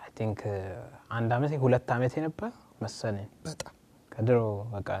 አይ ቲንክ 1 ዓመት 2 ዓመት ነበር መሰለኝ። በጣም ከድሮ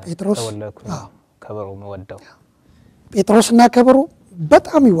በቃ ተወለድኩ ከበሮ መወደው። ጴጥሮስና ከበሮ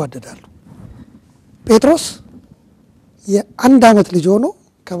በጣም ይዋደዳሉ። ጴጥሮስ የ1 ዓመት ልጅ ሆኖ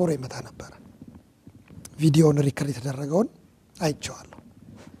ከበሮ ይመታ ነበር። ቪዲዮውን ሪከርድ የተደረገውን አይቼዋለሁ።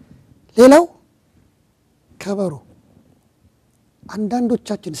 ሌላው ከበሮ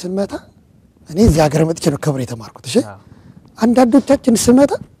አንዳንዶቻችን ስንመታ እኔ እዚህ ሀገር መጥቼ ነው ከበሮ የተማርኩት። እሺ አንዳንዶቻችን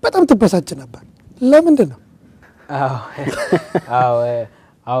ስንመታ በጣም ትበሳጭ ነበር። ለምንድን ነው?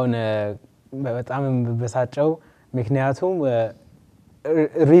 አሁን በጣም በሳጨው ምክንያቱም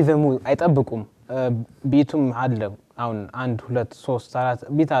ሪዝሙ አይጠብቁም። ቢቱም አለ። አሁን 1 2 3 4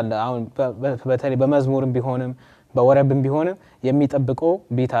 ቢት አለ። አሁን በተለይ በመዝሙርም ቢሆንም በወረብም ቢሆንም የሚጠብቀው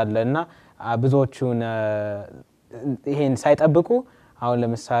ቢት አለ እና ብዙዎቹን ይሄን ሳይጠብቁ አሁን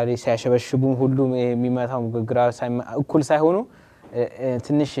ለምሳሌ ሲያሸበሽቡም ሁሉም የሚመታው ግራ እኩል ሳይሆኑ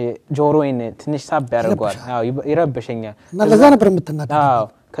ትንሽ ጆሮዬን ትንሽ ሳብ ያደርጋል። ይረብሸኛል እና ለዛ ነበር የምትናደደው።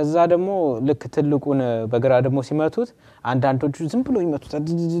 ከዛ ደግሞ ልክ ትልቁን በግራ ደግሞ ሲመቱት አንዳንዶቹ ዝም ብሎ ይመቱት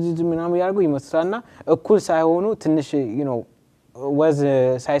ምናምን ያርጉ ይመቱታልና እኩል ሳይሆኑ ትንሽ ወዝ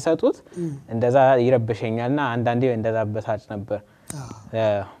ሳይሰጡት እንደዛ ይረብሸኛልና አንዳንዴ እንደዛ በሳጭ ነበር።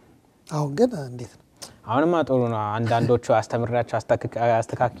 አሁን ግን እንዴት ነው? አሁንማ ጥሩ ነው። አንዳንዶቹ አስተምራቸው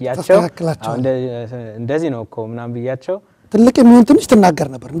አስተካክያቸው እንደዚህ ነው እኮ ምናምን ብያቸው ትልቅ የሚሆን ትንሽ ትናገር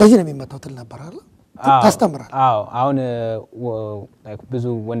ነበር። እንደዚህ ነው የሚመታው ትል ነበር አይደል? ታስተምራል። አሁን ብዙ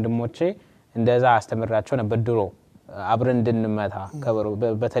ወንድሞቼ እንደዛ አስተምራቸው ነበር ድሮ አብረን እንድንመታ ከበሮ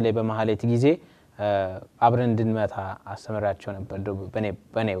በተለይ በመሐሌት ጊዜ አብረን እንድንመታ አስተምራቸው ነበር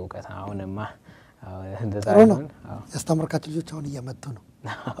በኔ እውቀት። አሁንማ እንደዛ ነው ያስተምርካቸው ልጆች አሁን እየመጡ ነው።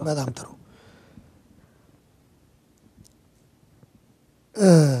 በጣም ጥሩ።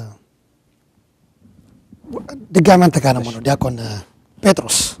 ድጋሚ አንተ ጋር ነው ዲያቆን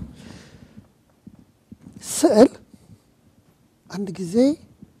ጴጥሮስ። ስዕል አንድ ጊዜ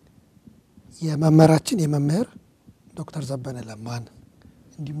የመምህራችን የመምህር ዶክተር ዘበነ ለማን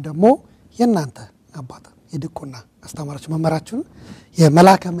እንዲሁም ደግሞ የናንተ አባታ የዲያቆንና አስተማሪዎች መምህራችን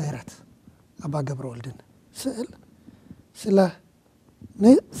የመላከ ምህረት አባ ገብረ ወልድን ስዕል ስለ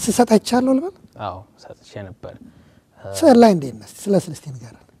ሲሰጣቻለሁ ልበል? ሰጥቼ ነበር። ስዕል ላይ እንዴት ነህ? ስለ ስልስቴ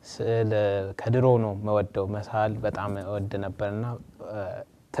ንገረን። ስዕል ከድሮ ነው መወደው መሳል በጣም ወድ ነበርና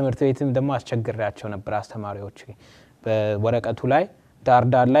ትምህርት ቤትም ደግሞ አስቸግራቸው ነበር አስተማሪዎች። በወረቀቱ ላይ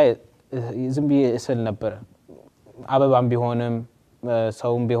ዳር ላይ ዝም ብዬ እስል ነበር። አበባም ቢሆንም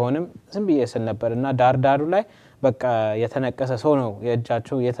ሰውም ቢሆንም ዝም ብዬ እስል ነበርና ዳሩ ላይ በቃ የተነቀሰ ሰው ነው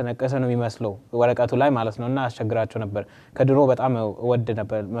የእጃቸው የተነቀሰ ነው የሚመስለው ወረቀቱ ላይ ማለት ነውና አስቸግራቸው ነበር። ከድሮ በጣም ወድ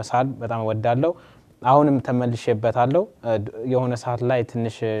ነበር መሳል በጣም ወዳለው። አሁንም ተመልሼበታለሁ። የሆነ ሰዓት ላይ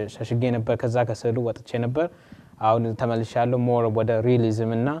ትንሽ ሸሽጌ ነበር። ከዛ ከስዕሉ ወጥቼ ነበር። አሁን ተመልሻለሁ። ሞር ወደ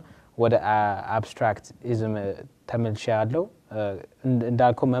ሪሊዝም እና ወደ አብስትራክቲዝም ተመልሻለሁ።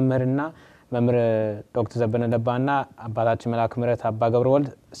 እንዳልከው መምህር ዶክተር ዘበነ ለባና አባታችን መላክ ምህረት አባ ገብረ ወልድ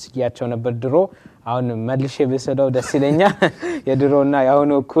ስያቸው ነበር ድሮ። አሁን መልሼ ብስለው ደስ ይለኛል። የድሮና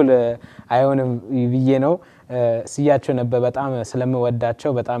ያሁኑ እኩል አይሆንም ብዬ ነው ስያቸው ነበር። በጣም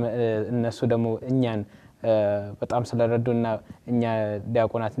ስለምወዳቸው በጣም እነሱ ደግሞ እኛን በጣም ስለረዱና እኛ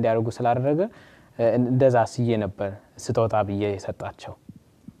ዲያቆናት እንዲያደርጉ ስላደረገ እንደዛ ስዬ ነበር ስጦታ ብዬ የሰጣቸው።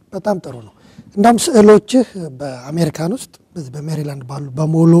 በጣም ጥሩ ነው። እንደውም ስዕሎችህ በአሜሪካን ውስጥ በሜሪላንድ ባሉ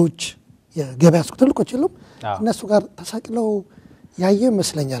በሞሎች የገበያ ሱቅ ትልቆች የሉም እነሱ ጋር ተሰቅለው ያየ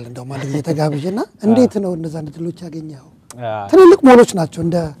ይመስለኛል። እንደውም አንድ ጊዜ ተጋብዤና እንዴት ነው እነዛ ድሎች ያገኘው? ትልልቅ ሞሎች ናቸው።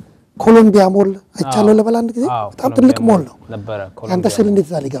 እንደ ኮሎምቢያ ሞል አይቻለው ለበላ አንድ ጊዜ በጣም ትልቅ ሞል ነው ነበር። አንተ ስዕል እንዴት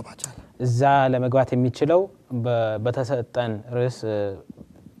እዛ ሊገባ ቻለ? እዛ ለመግባት የሚችለው በተሰጠን ርዕስ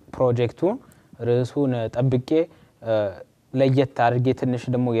ፕሮጀክቱ ርዕሱን ጠብቄ ለየት አድርጌ ትንሽ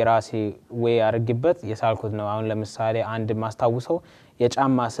ደግሞ የራሴ ወይ አድርጌበት የሳልኩት ነው። አሁን ለምሳሌ አንድ ማስታውሰው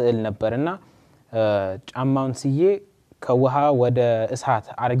የጫማ ስዕል ነበርና ጫማውን ስዬ ከውሃ ወደ እሳት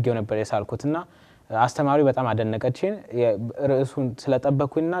አድርጌው ነበር የሳልኩትና አስተማሪው በጣም አደነቀችኝ። ርዕሱን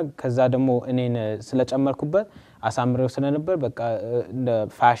ስለጠበቅኩና ከዛ ደግሞ እኔን ስለጨመርኩበት አሳምሬው ስለነበር በቃ እንደ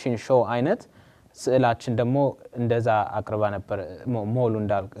ፋሽን ሾው አይነት ስዕላችን ደግሞ እንደዛ አቅርባ ነበር። ሞሉ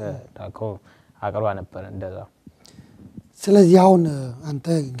እንዳልከው አቅርባ ነበር እንደዛ። ስለዚህ አሁን አንተ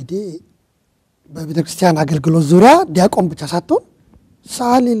እንግዲህ በቤተክርስቲያን አገልግሎት ዙሪያ ዲያቆን ብቻ ሳትሆን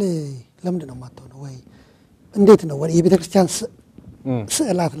ሰዓሊ ለምንድን ነው የማትሆነው? ወይ እንዴት ነው የቤተክርስቲያን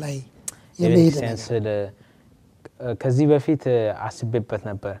ስዕላት ላይ የመሄድ ስለ ከዚህ በፊት አስቤበት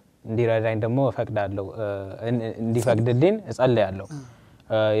ነበር እንዲረዳኝ ደግሞ እፈቅዳለሁ እንዲፈቅድልኝ እጸልያለሁ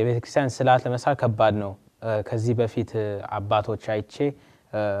የቤተክርስቲያን ስዕላት ለመሳል ከባድ ነው ከዚህ በፊት አባቶች አይቼ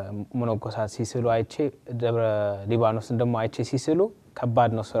ሞኖኮሳት ሲስሉ አይቼ ደብረ ሊባኖስን ደግሞ አይቼ ሲስሉ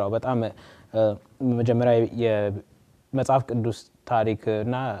ከባድ ነው ስራው በጣም መጀመሪያ የመጽሐፍ ቅዱስ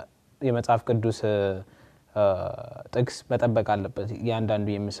ታሪክና የመጽሐፍ ቅዱስ ጥቅስ መጠበቅ አለበት ያንዳንዱ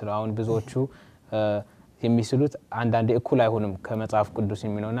የሚስለው አሁን ብዙዎቹ የሚስሉት አንዳንዴ እኩል አይሆንም ከመጽሐፍ ቅዱስ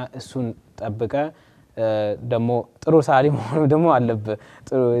የሚነውና እሱን ጠብቀ ደሞ ጥሩ ሳሊ መሆኑ ደሞ አለበት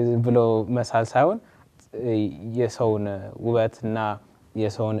ጥሩ ብሎ መሳል ሳይሆን የሰውን ውበትና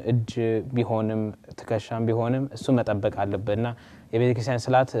የሰውን እጅ ቢሆንም ተከሻም ቢሆንም እሱ መጠበቅ አለበትና የቤተክርስቲያን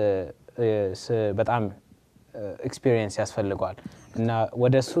ስዕላት በጣም ኤክስፒሪየንስ ያስፈልጋል እና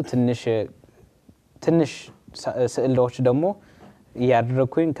ወደሱ ትንሽ ስዕሎች ደግሞ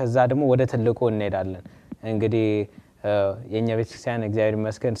ያደረኩኝ ከዛ ደግሞ ወደ ትልቁ እንሄዳለን እንግዲህ የኛ ቤተክርስቲያን እግዚአብሔር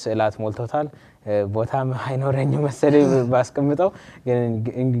ይመስገን ስዕላት ሞልቶታል ቦታም አይኖረኝም መሰለኝ ባስቀምጠው ግን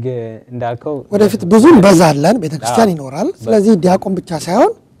እንዳልከው ወደፊት ብዙ እንበዛለን ቤተክርስቲያን ይኖራል ስለዚህ ዲያቆን ብቻ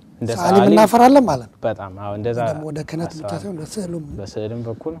ሳይሆን ሳሊም እናፈራለን ማለት ነው በጣም አዎ እንደዛ ወደ ክህነት ብቻ ሳይሆን በስዕልም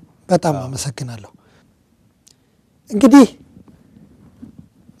በኩል በጣም አመሰግናለሁ እንግዲህ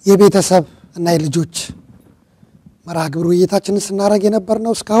የቤተሰብ እና የልጆች መርሃ ግብሩ ውይይታችንን ስናደርግ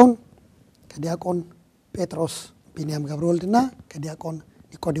የነበርነው እስካሁን ከዲያቆን ጴጥሮስ ቢንያም ገብረወልድና ከዲያቆን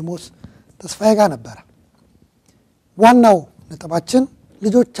ኒቆዲሞስ ተስፋዬ ጋር ነበር ዋናው ነጥባችን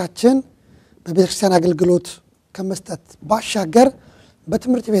ልጆቻችን በቤተክርስቲያን አገልግሎት ከመስጠት ባሻገር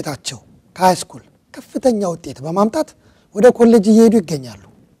በትምህርት ቤታቸው ከሃይ ስኩል ከፍተኛ ውጤት በማምጣት ወደ ኮሌጅ እየሄዱ ይገኛሉ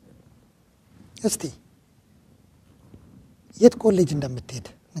እስቲ የት ኮሌጅ እንደምትሄድ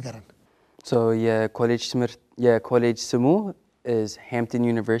ንገረን የኮሌጅ ስሙ is Hampton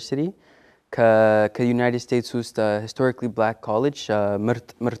University ከዩናይትድ ስቴትስ ውስጥ historically black college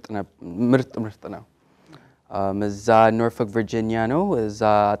ምርጥ ነው እዛ ኖርፎክ ቨርጂኒያ ነው እዛ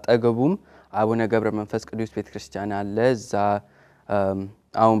አጠገቡም አቡነ ገብረ መንፈስ ቅዱስ ቤተክርስቲያን አለ እዛ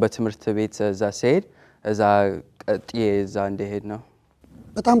አሁን በትምህርት ቤት እዛ ሲሄድ እዛ ቀጥዬ እዛ እንደሄድ ነው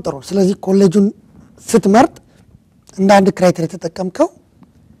በጣም ጥሩ ስለዚህ ኮሌጁን ስትመርጥ እንደ አንድ ክራይቴሪያ ተጠቀምከው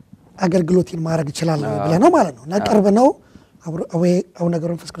አገልግሎትን ማድረግ ይችላል ብለህ ነው ማለት ነው እና ቅርብ ነው አቡነ ገብረ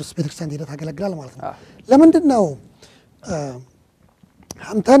መንፈስ ቅዱስ ቤተክርስቲያን ሄደህ ታገለግላለህ ማለት ነው ለምንድነው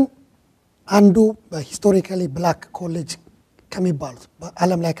ሃምተን አንዱ በሂስቶሪካሊ ብላክ ኮሌጅ ከሚባሉት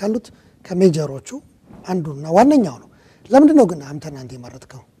በዓለም ላይ ካሉት ከሜጀሮቹ አንዱና ዋነኛው ነው ለምንድነው ግን ሃምተን አንተ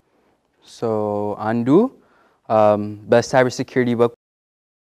የመረጥከው አንዱ በሳይበር ሴኩሪቲ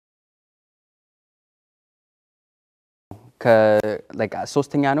like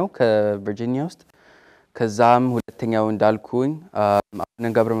ሶስተኛ ነው ከቨርጂኒያ ውስጥ ከዛም ሁለተኛው እንዳልኩኝ አቡነ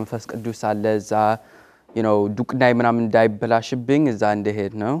ገብረ መንፈስ ቅዱስ አለ እዛ ዱቅናይ ምናምን እንዳይበላሽብኝ እዛ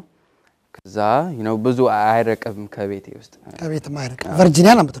እንደሄድ ነው ከዛ ብዙ አይረቅም ከቤቴ ውስጥ ከቤት ማይረቅ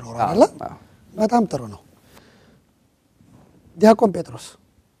ቨርጂኒያ ነው የምትኖረው አይደል በጣም ጥሩ ነው ዲያቆን ጴጥሮስ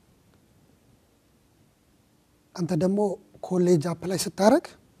አንተ ደግሞ ኮሌጅ አፕላይ ስታረግ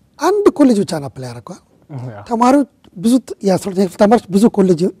አንድ ኮሌጅ ብቻ ነው አፕላይ ያረጋው ተማሪዎች ብዙ የ12ኛ ክፍል ተማሪዎች ብዙ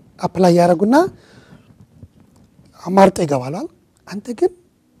ኮሌጅ አፕላይ ያረጉና አማርጠ ይገባሉ አንተ ግን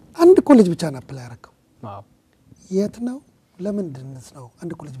አንድ ኮሌጅ ብቻ ነው አፕላይ ያረጋው የት ነው ለምንድን ነው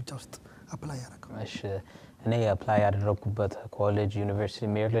አንድ ኮሌጅ ብቻ ውስጥ አፕላይ ያረጋው እሺ እኔ አፕላይ ያደረኩበት ኮሌጅ ዩኒቨርሲቲ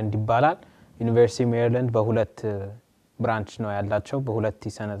ሜሪላንድ ይባላል ዩኒቨርሲቲ ሜሪላንድ በሁለት ብራንች ነው ያላቸው በሁለት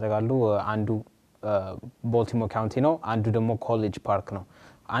ይሰነጠቃሉ አንዱ ቦልቲሞር ካውንቲ ነው አንዱ ደግሞ ኮሌጅ ፓርክ ነው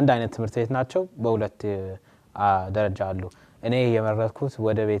አንድ አይነት ትምህርት ቤት ናቸው በሁለት ደረጃ አሉ እኔ የመረጥኩት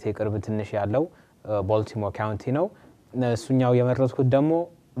ወደ ቤቴ ቅርብ ትንሽ ያለው ቦልቲሞር ካውንቲ ነው እሱኛው የመረጥኩት ደግሞ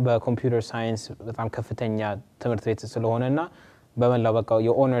በኮምፒውተር ሳይንስ በጣም ከፍተኛ ትምህርት ቤት ስለሆነና በመላው በቃ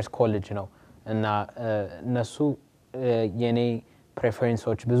የኦነርስ ኮሌጅ ነው እና እነሱ የኔ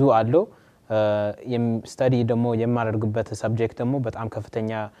ፕሬፈረንሶች ብዙ አሉ ስታዲ ደግሞ የማደርግበት ሰብጀክት ደግሞ በጣም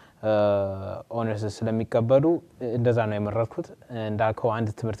ከፍተኛ ኦነርስ ስለሚቀበሉ እንደዛ ነው የመረጥኩት እንዳልከው አንድ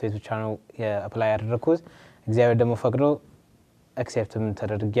ትምህርት ቤት ብቻ ነው አፕላይ ያደረኩት እግዚአብሔር ደግሞ ፈቅዶ አክሴፕትም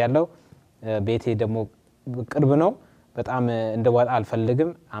ተደርጌያለሁ ቤቴ ደግሞ ቅርብ ነው በጣም እንደዋጣ አልፈልግም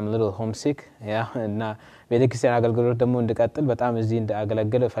I'm a little homesick እና ቤተክርስቲያን አገልግሎት ደግሞ እንድቀጥል በጣም እዚህ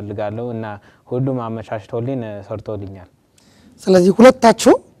እንዳገለግል እፈልጋለሁ እና ሁሉም አመቻችቶልኝ ሰርቶልኛል ስለዚህ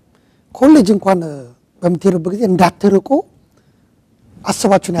ሁለታችሁ ኮሌጅ እንኳን በምትሄዱበት ጊዜ እንዳትርቁ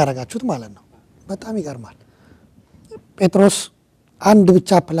አስባችሁን ያረጋችሁት ማለት ነው በጣም ይገርማል ጴጥሮስ አንድ ብቻ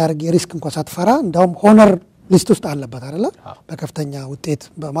አፕላይ አድርጌ ሪስክ እንኳን ሳትፈራ እንደውም ሆነር ሊስት ውስጥ አለበት አይደል በከፍተኛ ውጤት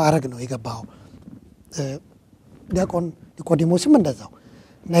በማዕረግ ነው የገባው ዲያቆን ኒቆዲሞስም እንደዛው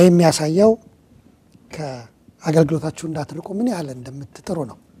እና የሚያሳየው ከአገልግሎታችሁ እንዳትርቁ ምን ያህል እንደምትጥሩ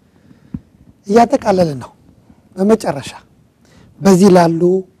ነው። እያጠቃለልን ነው። በመጨረሻ በዚህ ላሉ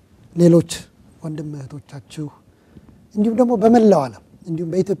ሌሎች ወንድም እህቶቻችሁ እንዲሁም ደግሞ በመላው ዓለም እንዲሁም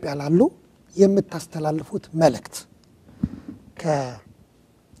በኢትዮጵያ ላሉ የምታስተላልፉት መልእክት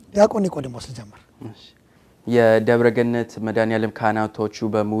ከዲያቆን ኒቆዲሞስ ጀምር። የደብረገነት መድኃኔዓለም ካህናቶቹ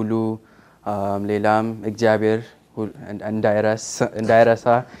በሙሉ ሌላም እግዚአብሔር እንዳይረሳ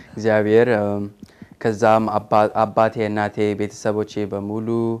እግዚአብሔር ከዛም አባቴ እናቴ ቤተሰቦቼ በሙሉ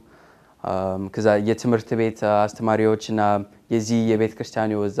ከዛ የትምህርት ቤት አስተማሪዎችና የዚህ የቤተ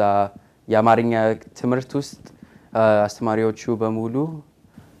ክርስቲያኑ ወዛ የአማርኛ ትምህርት ውስጥ አስተማሪዎቹ በሙሉ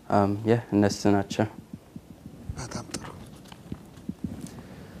እነሱ ናቸው። በጣም ጥሩ።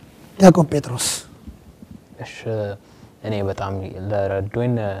 ዲያቆን ጴጥሮስ እሺ እኔ በጣም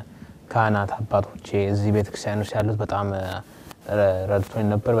ለረዶኝ ካህናት አባቶቼ እዚህ ቤተ ክርስቲያን ውስጥ ያሉት በጣም ረድቶኝ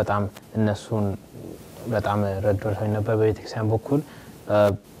ነበር። በጣም እነሱን በጣም ረድቶኝ ነበር በቤተ ክርስቲያን በኩል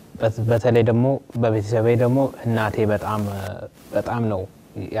በተለይ ደግሞ በቤተሰቤ ደግሞ እናቴ በጣም ነው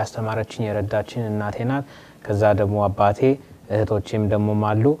ያስተማረችኝ የረዳችኝ እናቴ ናት። ከዛ ደግሞ አባቴ እህቶቼም ደግሞ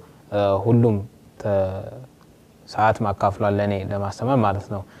ማሉ ሁሉም ሰዓት ማካፍሏል ለኔ ለማስተማር ማለት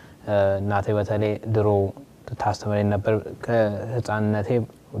ነው። እናቴ በተለይ ድሮ ታስተምረኝ ነበር ከህፃንነቴ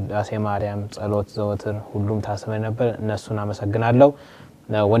ውዳሴ ማርያም ጸሎት ዘወትር ሁሉም ታስተምረኝ ነበር። እነሱን አመሰግናለሁ።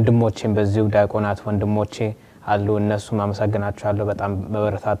 ወንድሞቼም በዚሁ ዲያቆናት ወንድሞቼ አሉ እነሱም አመሰግናቸዋለሁ። በጣም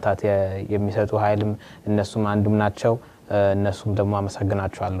በበረታታት የሚሰጡ ኃይልም እነሱም አንዱም ናቸው። እነሱም ደግሞ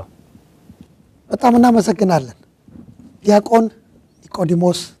አመሰግናቸዋለሁ። በጣም እናመሰግናለን። ዲያቆን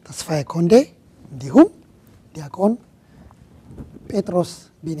ኒቆዲሞስ ተስፋዬ ኮንዴ እንዲሁም ዲያቆን ጴጥሮስ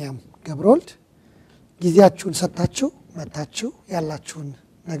ቢንያም ገብረወልድ ጊዜያችሁን ሰጣችሁ መጣችሁ ያላችሁን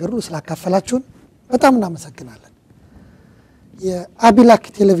ነገር ሁሉ ስላካፈላችሁን በጣም እናመሰግናለን። የአቢላክ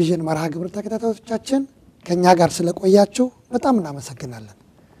ቴሌቪዥን መርሃ ግብር ተከታታዮቻችን ከኛ ጋር ስለቆያችሁ በጣም እናመሰግናለን።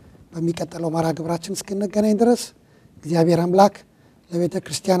 በሚቀጥለው መርሃ ግብራችን እስክንገናኝ ድረስ እግዚአብሔር አምላክ ለቤተ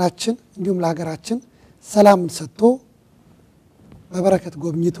ክርስቲያናችን እንዲሁም ለሀገራችን ሰላም ሰጥቶ በበረከት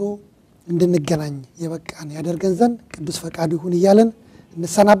ጎብኝቶ እንድንገናኝ የበቃን ያደርገን ዘንድ ቅዱስ ፈቃዱ ይሁን እያለን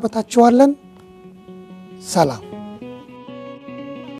እንሰናበታችኋለን። ሰላም።